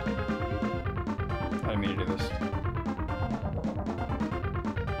 I didn't mean to do this.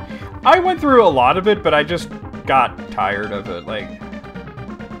 I went through a lot of it, but I just got tired of it. Like,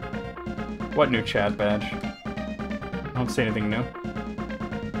 what new chat badge? I don't see anything new.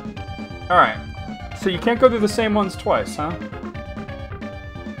 Alright. So you can't go through the same ones twice, huh?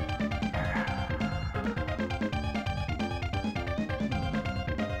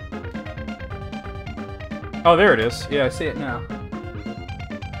 Oh, there it is. Yeah, I see it now.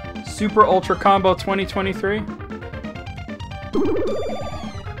 Super Ultra Combo 2023.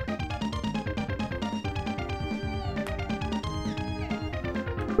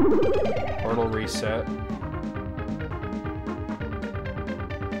 Portal reset.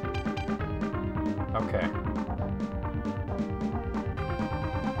 Okay.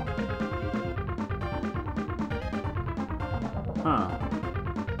 Huh.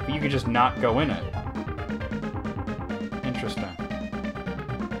 But you could just not go in it. Interesting.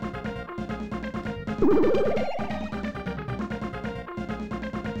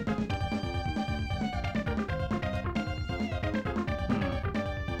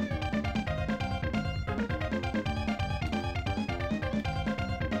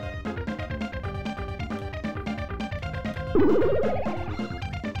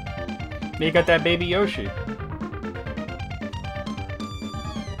 You got that baby Yoshi.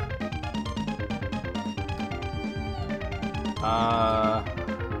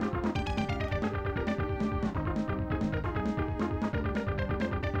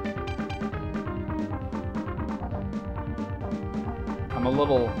 I'm a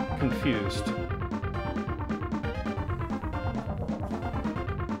little confused.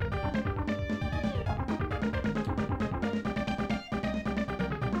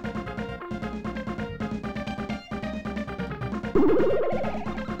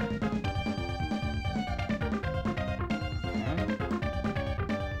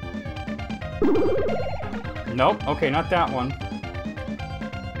 Nope. Okay, not that one.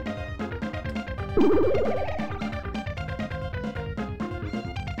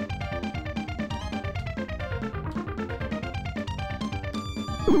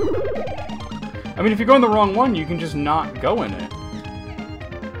 I mean, if you go in the wrong one, you can just not go in it.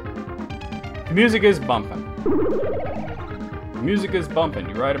 The music is bumping. The music is bumping.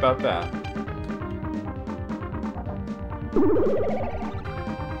 You're right about that.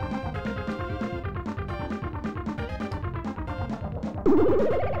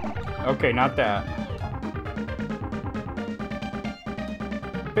 Okay, not that.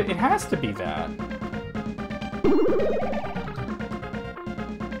 But it has to be that.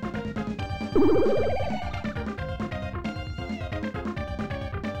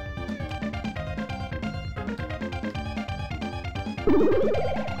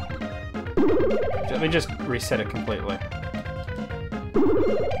 Let me just reset it completely.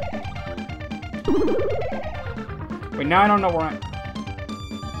 Wait, now I don't know where I'm...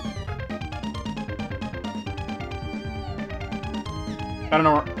 I don't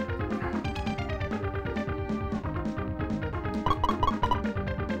know where...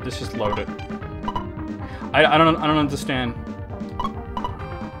 This just loaded. I don't understand.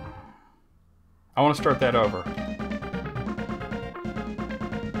 I want to start that over.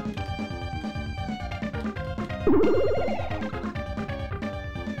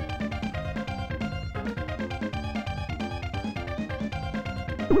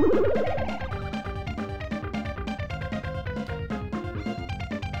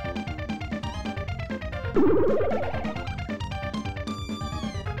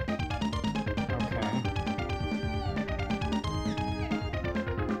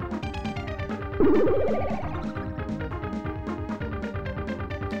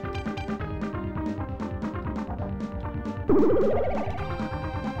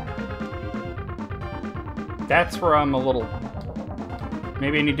 That's where I'm a little...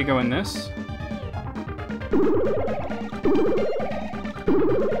 Maybe I need to go in this?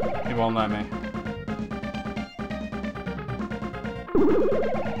 It won't let me.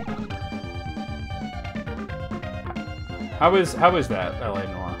 How is that, LA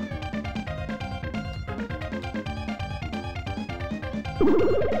Noir?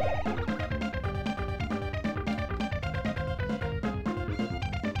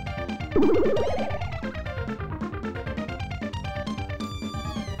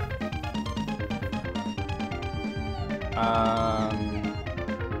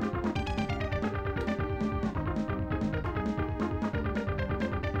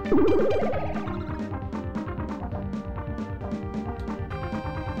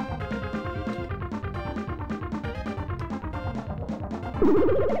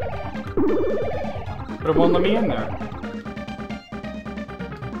 But it won't let me in there.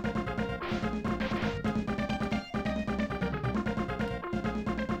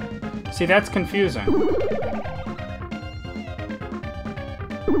 See, that's confusing.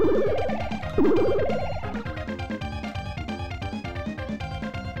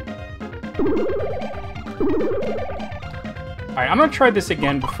 Alright, I'm gonna try this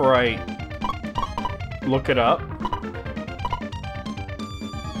again before I look it up.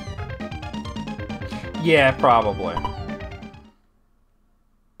 Yeah, probably.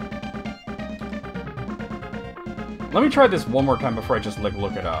 Let me try this one more time before I just like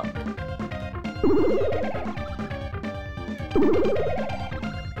look it up.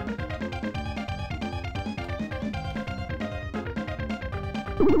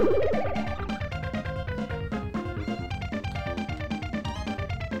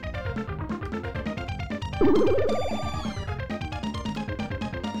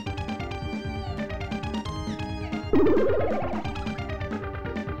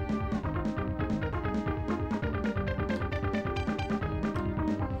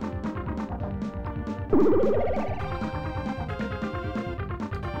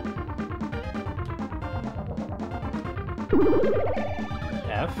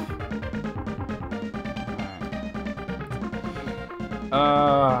 F.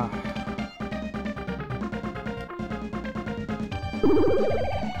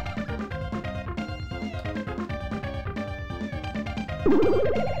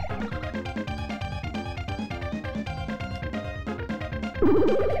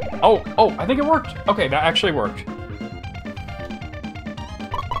 Oh, I think it worked. Okay, that actually worked.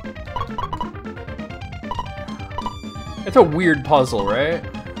 It's a weird puzzle, right?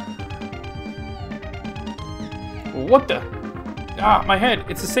 What the? Ah, my head.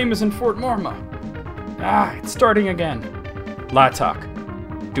 It's the same as in Fort Norma. Ah, it's starting again.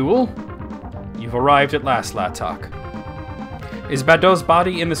 Latok. Duel? You've arrived at last, Latok. Is Badeau's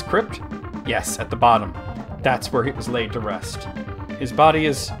body in this crypt? Yes, at the bottom. That's where he was laid to rest. His body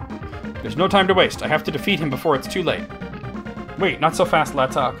is... There's no time to waste. I have to defeat him before it's too late. Wait, not so fast,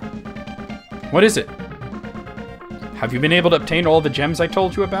 Latok. What is it? Have you been able to obtain all the gems I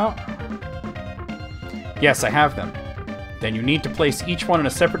told you about? Yes, I have them. Then you need to place each one in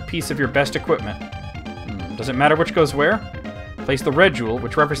a separate piece of your best equipment. Does it matter which goes where? Place the red jewel,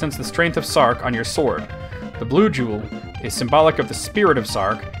 which represents the strength of Sark, on your sword. The blue jewel is symbolic of the spirit of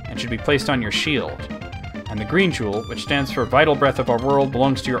Sark and should be placed on your shield. And the green jewel, which stands for vital breath of our world,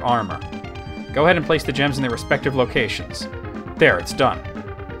 belongs to your armor. Go ahead and place the gems in their respective locations. There, it's done.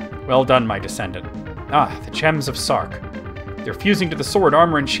 Well done, my descendant. Ah, the gems of Sark. They're fusing to the sword,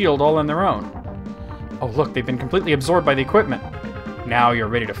 armor, and shield all on their own. Oh, look, they've been completely absorbed by the equipment. Now you're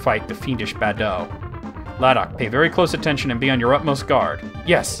ready to fight the fiendish Badeau. Latok, pay very close attention and be on your utmost guard.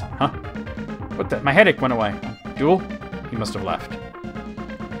 Yes, huh? What the? My headache went away. Duel? He must have left.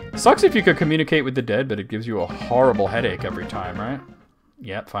 Sucks if you could communicate with the dead, but it gives you a horrible headache every time, right?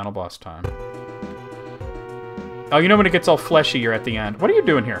 Yep, final boss time. Oh, you know when it gets all fleshy, you're at the end. What are you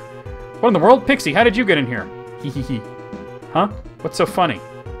doing here? What in the world? Pixie, how did you get in here? Hee. Huh? What's so funny?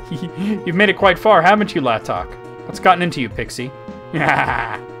 You've made it quite far, haven't you, Latok? What's gotten into you, Pixie?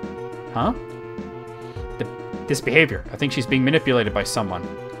 Huh? This behavior. I think she's being manipulated by someone.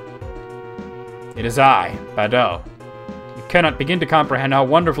 It is I, Badeau. You cannot begin to comprehend how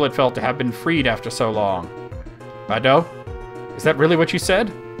wonderful it felt to have been freed after so long. Badeau? Is that really what you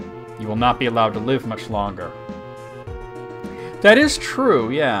said? You will not be allowed to live much longer. That is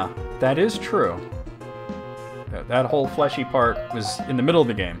true, yeah. That is true. That whole fleshy part was in the middle of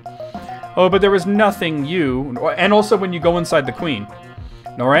the game. Oh, but there was nothing you, and also when you go inside the Queen,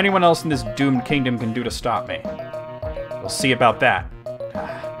 nor anyone else in this doomed kingdom can do to stop me. We'll see about that.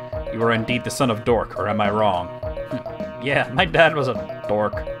 You are indeed the son of Dork, or am I wrong? Yeah, my dad was a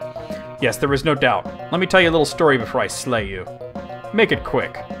dork. Yes, there is no doubt. Let me tell you a little story before I slay you. Make it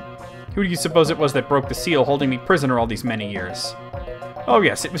quick. Who do you suppose it was that broke the seal, holding me prisoner all these many years? Oh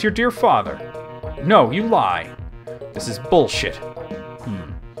yes, it was your dear father. No, you lie. This is bullshit.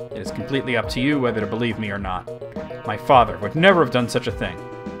 It is completely up to you whether to believe me or not. My father would never have done such a thing.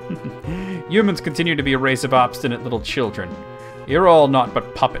 Humans continue to be a race of obstinate little children. You're all naught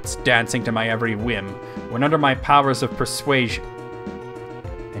but puppets, dancing to my every whim, when under my powers of persuasion.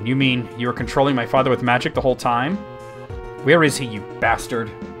 And you mean you were controlling my father with magic the whole time? Where is he, you bastard?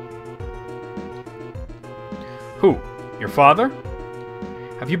 Who? Your father?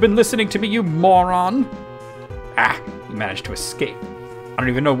 Have you been listening to me, you moron? Ah, he managed to escape. I don't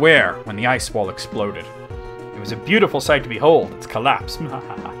even know where, when the ice wall exploded. It was a beautiful sight to behold, its collapse.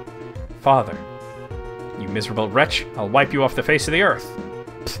 Father, you miserable wretch, I'll wipe you off the face of the earth.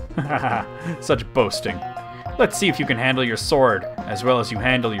 Such boasting. Let's see if you can handle your sword as well as you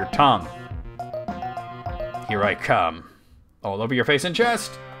handle your tongue. Here I come. All over your face and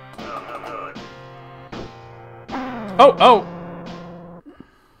chest. Oh!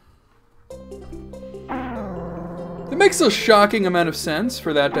 It makes a shocking amount of sense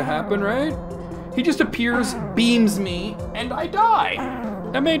for that to happen, right? He just appears, beams me, and I die.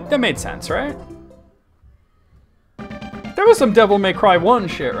 That made sense, right? There was some Devil May Cry 1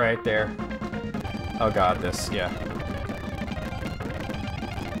 shit right there. Oh god, this, yeah.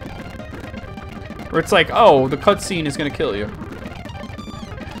 Where it's like, oh, the cutscene is gonna kill you.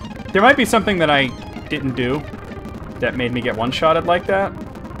 There might be something that I didn't do that made me get one-shotted like that.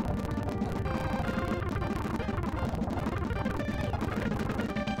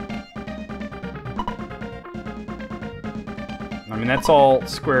 I mean, that's all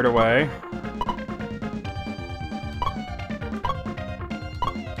squared away.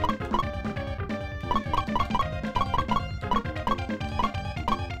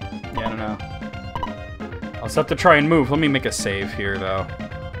 Yeah, I don't know. I'll just have to try and move. Let me make a save here, though.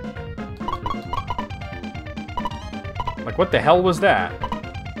 Like, what the hell was that?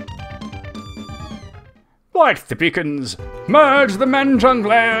 Light the beacons! Merge the Manjung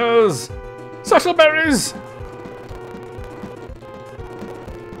glares! Saddleberries!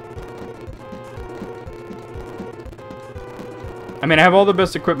 I mean, I have all the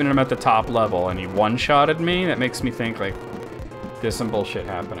best equipment and I'm at the top level, and he one-shotted me? That makes me think, like, there's some bullshit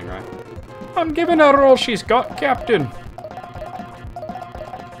happening, right? I'm giving her all she's got, Captain.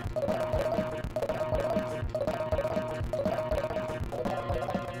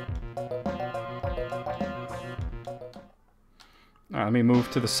 Alright, let me move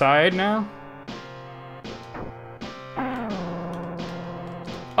to the side now.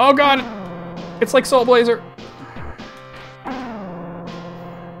 Oh god! It's like Soul Blazer.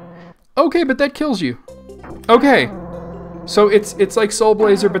 Okay, but that kills you. Okay. So it's like Soul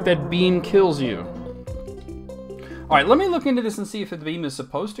Blazer, but that beam kills you. Alright, let me look into this and see if the beam is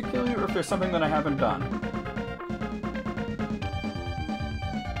supposed to kill you or if there's something that I haven't done.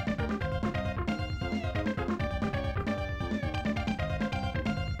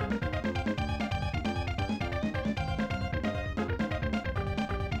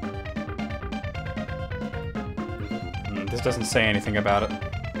 This doesn't say anything about it.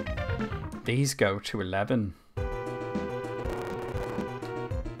 These go to 11.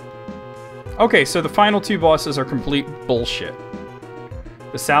 Okay, so the final two bosses are complete bullshit.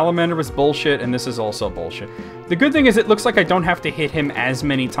 The salamander was bullshit, and this is also bullshit. The good thing is it looks like I don't have to hit him as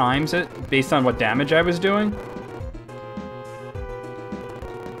many times based on what damage I was doing.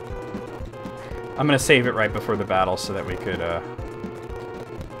 I'm gonna save it right before the battle so that we could,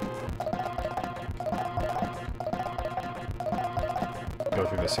 go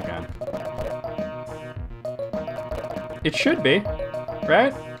through this again. It should be,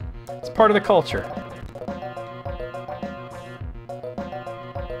 right? It's part of the culture.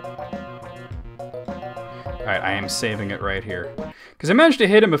 Alright, I am saving it right here. Because I managed to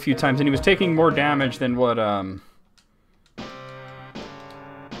hit him a few times and he was taking more damage than what,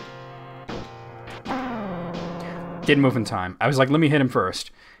 didn't move in time. I was like, let me hit him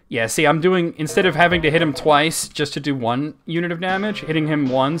first. Yeah, see, I'm doing, instead of having to hit him twice just to do 1 unit of damage, hitting him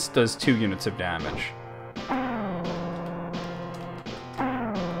once does 2 units of damage.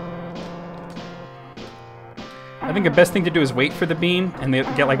 I think the best thing to do is wait for the beam and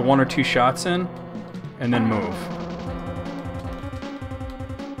get like 1 or 2 shots in, and then move.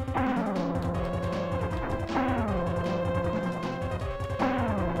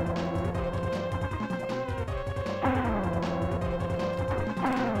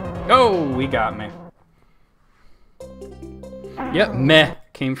 Oh, he got me. Yep, meh.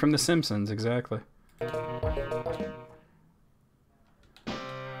 Came from The Simpsons, exactly.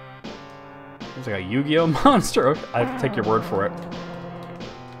 It's like a Yu-Gi-Oh monster. I have to take your word for it.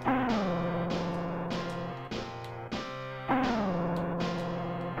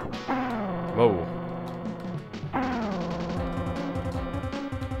 Whoa.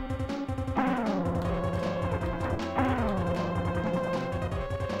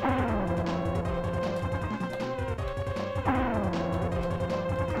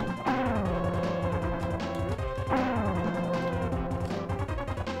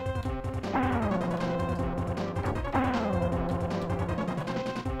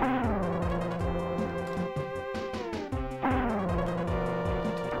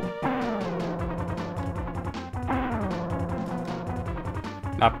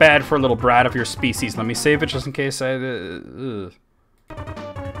 Not bad for a little brat of your species. Let me save it just in case I...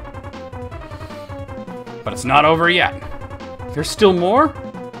 But it's not over yet. There's still more?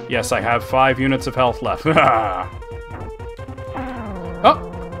 Yes, I have 5 units of health left.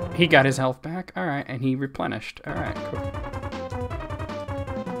 Oh! He got his health back. Alright, and he replenished. Alright, cool.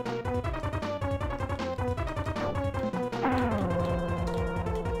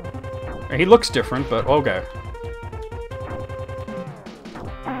 He looks different, but okay.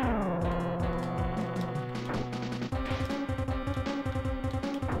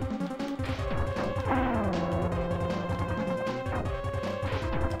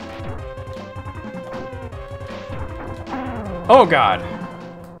 Oh god.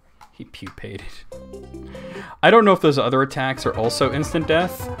 He pupated. I don't know if those other attacks are also instant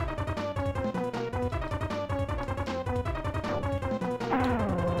death.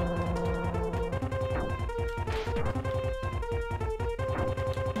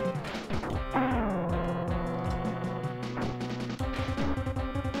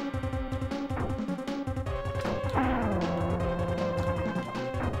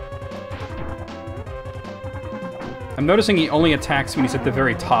 I'm noticing he only attacks when he's at the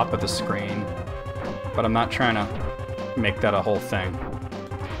very top of the screen, but I'm not trying to make that a whole thing.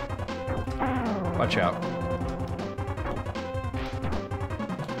 Watch out.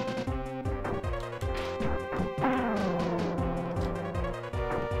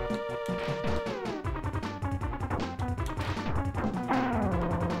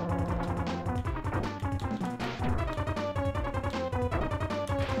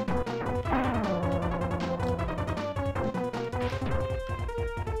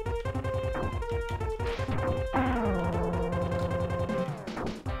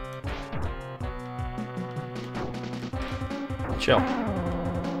 Chill.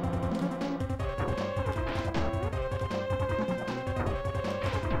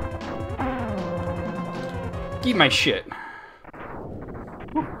 Keep my shit.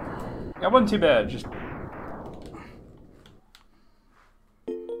 Whew. That wasn't too bad, just...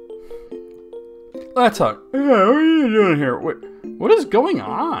 Let's talk. Yeah, what are you doing here? What is going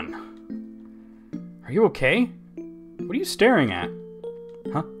on? Are you okay? What are you staring at?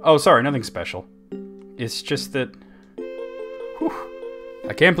 Huh? Oh, sorry, nothing special. It's just that...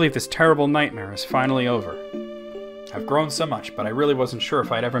 I can't believe this terrible nightmare is finally over. I've grown so much, but I really wasn't sure if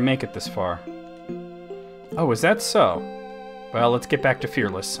I'd ever make it this far. Oh, is that so? Well, let's get back to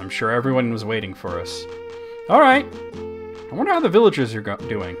Fearless. I'm sure everyone was waiting for us. Alright. I wonder how the villagers are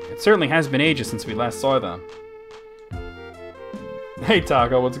doing. It certainly has been ages since we last saw them. Hey,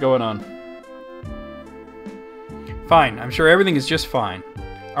 Taco, what's going on? Fine, I'm sure everything is just fine.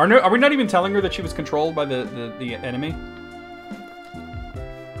 Are we not even telling her that she was controlled by the enemy?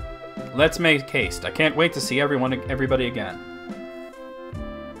 Let's make haste. I can't wait to see everybody again.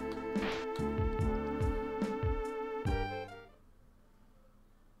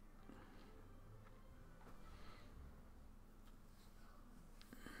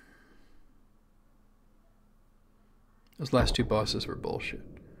 Those last two bosses were bullshit.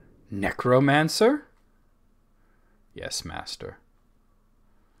 Necromancer? Yes, master.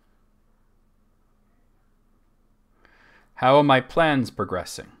 How are my plans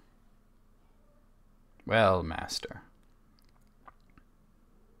progressing? Well, master,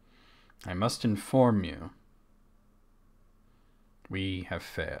 I must inform you, we have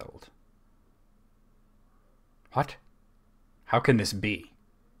failed. What? How can this be?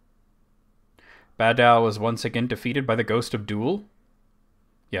 Badao was once again defeated by the Ghost of Duel?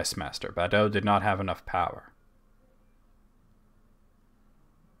 Yes, master, Badao did not have enough power.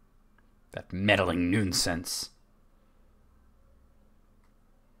 That meddling nonsense.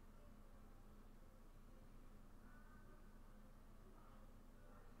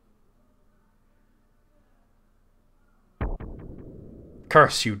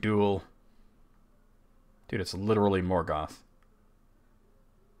 Curse you, Duel. Dude, it's literally Morgoth.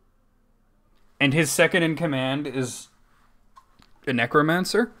 And his second in command is a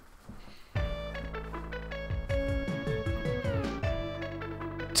necromancer?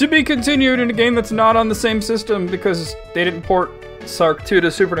 To be continued in a game that's not on the same system because they didn't port Sark 2 to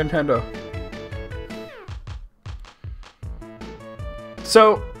Super Nintendo.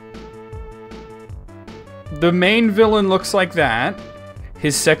 So, the main villain looks like that.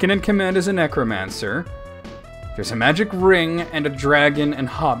 His second in command is a necromancer. There's a magic ring and a dragon and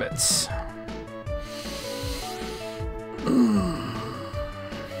hobbits.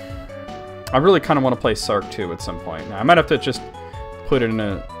 I really kind of want to play Sark 2 at some point. Now, I might have to just put it in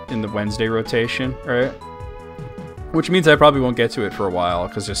the Wednesday rotation, right? Which means I probably won't get to it for a while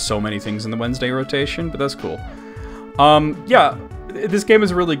because there's so many things in the Wednesday rotation, but that's cool. Yeah, this game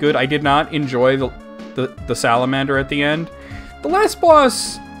is really good. I did not enjoy the salamander at the end. The last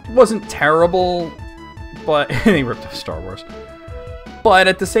boss wasn't terrible, but they ripped off Star Wars. But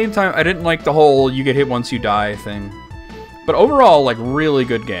at the same time, I didn't like the whole you get hit once you die thing. But overall, like, really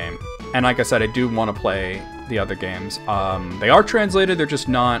good game. And like I said, I do want to play the other games. They are translated, they're just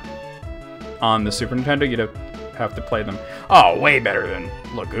not on the Super Nintendo. You'd have to play them. Oh, way better than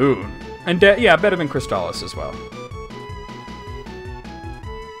Lagoon. And yeah, better than Crystalis as well.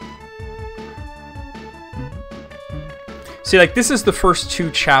 See, like, this is the first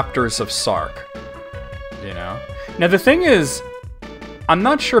 2 chapters of Sark, you know? Now, the thing is, I'm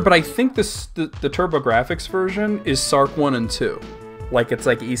not sure, but I think this the TurboGrafx version is Sark 1 and 2. Like, it's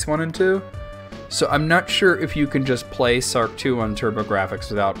like East 1 and 2. So I'm not sure if you can just play Sark 2 on TurboGrafx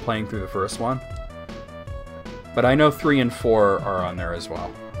without playing through the first one. But I know 3 and 4 are on there as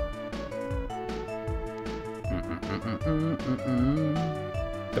well.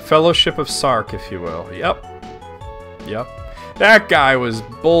 The Fellowship of Sark, if you will. Yep. Yep. That guy was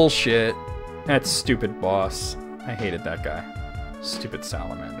bullshit. That stupid boss. I hated that guy. Stupid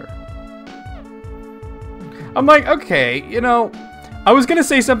salamander. I'm like, okay, you know, I was gonna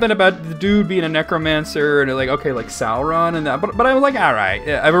say something about the dude being a necromancer and like, okay, like Sauron and that, but I was like, all right,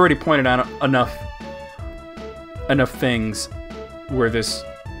 yeah, I've already pointed out enough things where this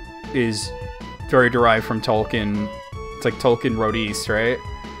is very derived from Tolkien. It's like Tolkien wrote East, right?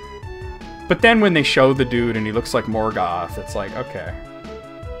 But then when they show the dude and he looks like Morgoth, it's like, okay.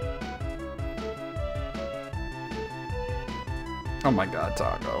 Oh my god,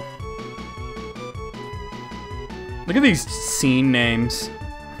 Taco. Look at these scene names.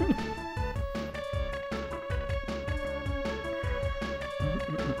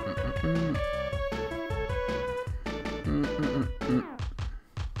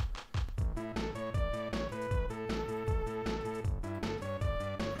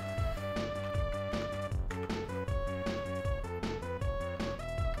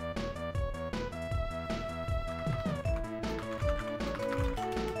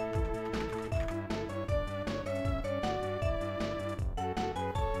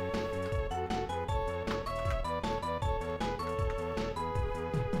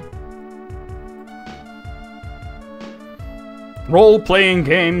 Role-playing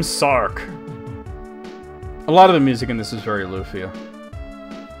game Sark. A lot of the music in this is very Lufia.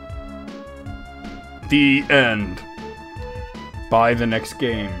 The end. Buy the next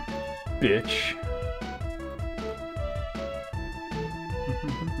game, bitch.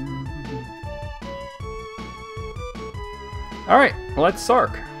 All right, well that's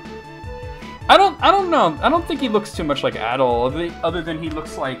Sark. I don't know. I don't think he looks too much like Adol, other than he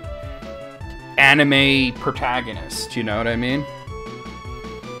looks like anime protagonist. You know what I mean?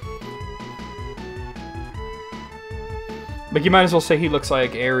 Like, you might as well say he looks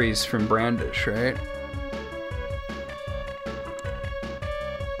like Ares from Brandish, right?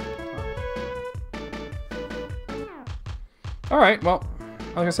 Alright, well,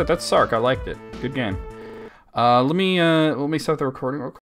 like I said, that's Sark. I liked it. Good game. Let me start the recording real quick.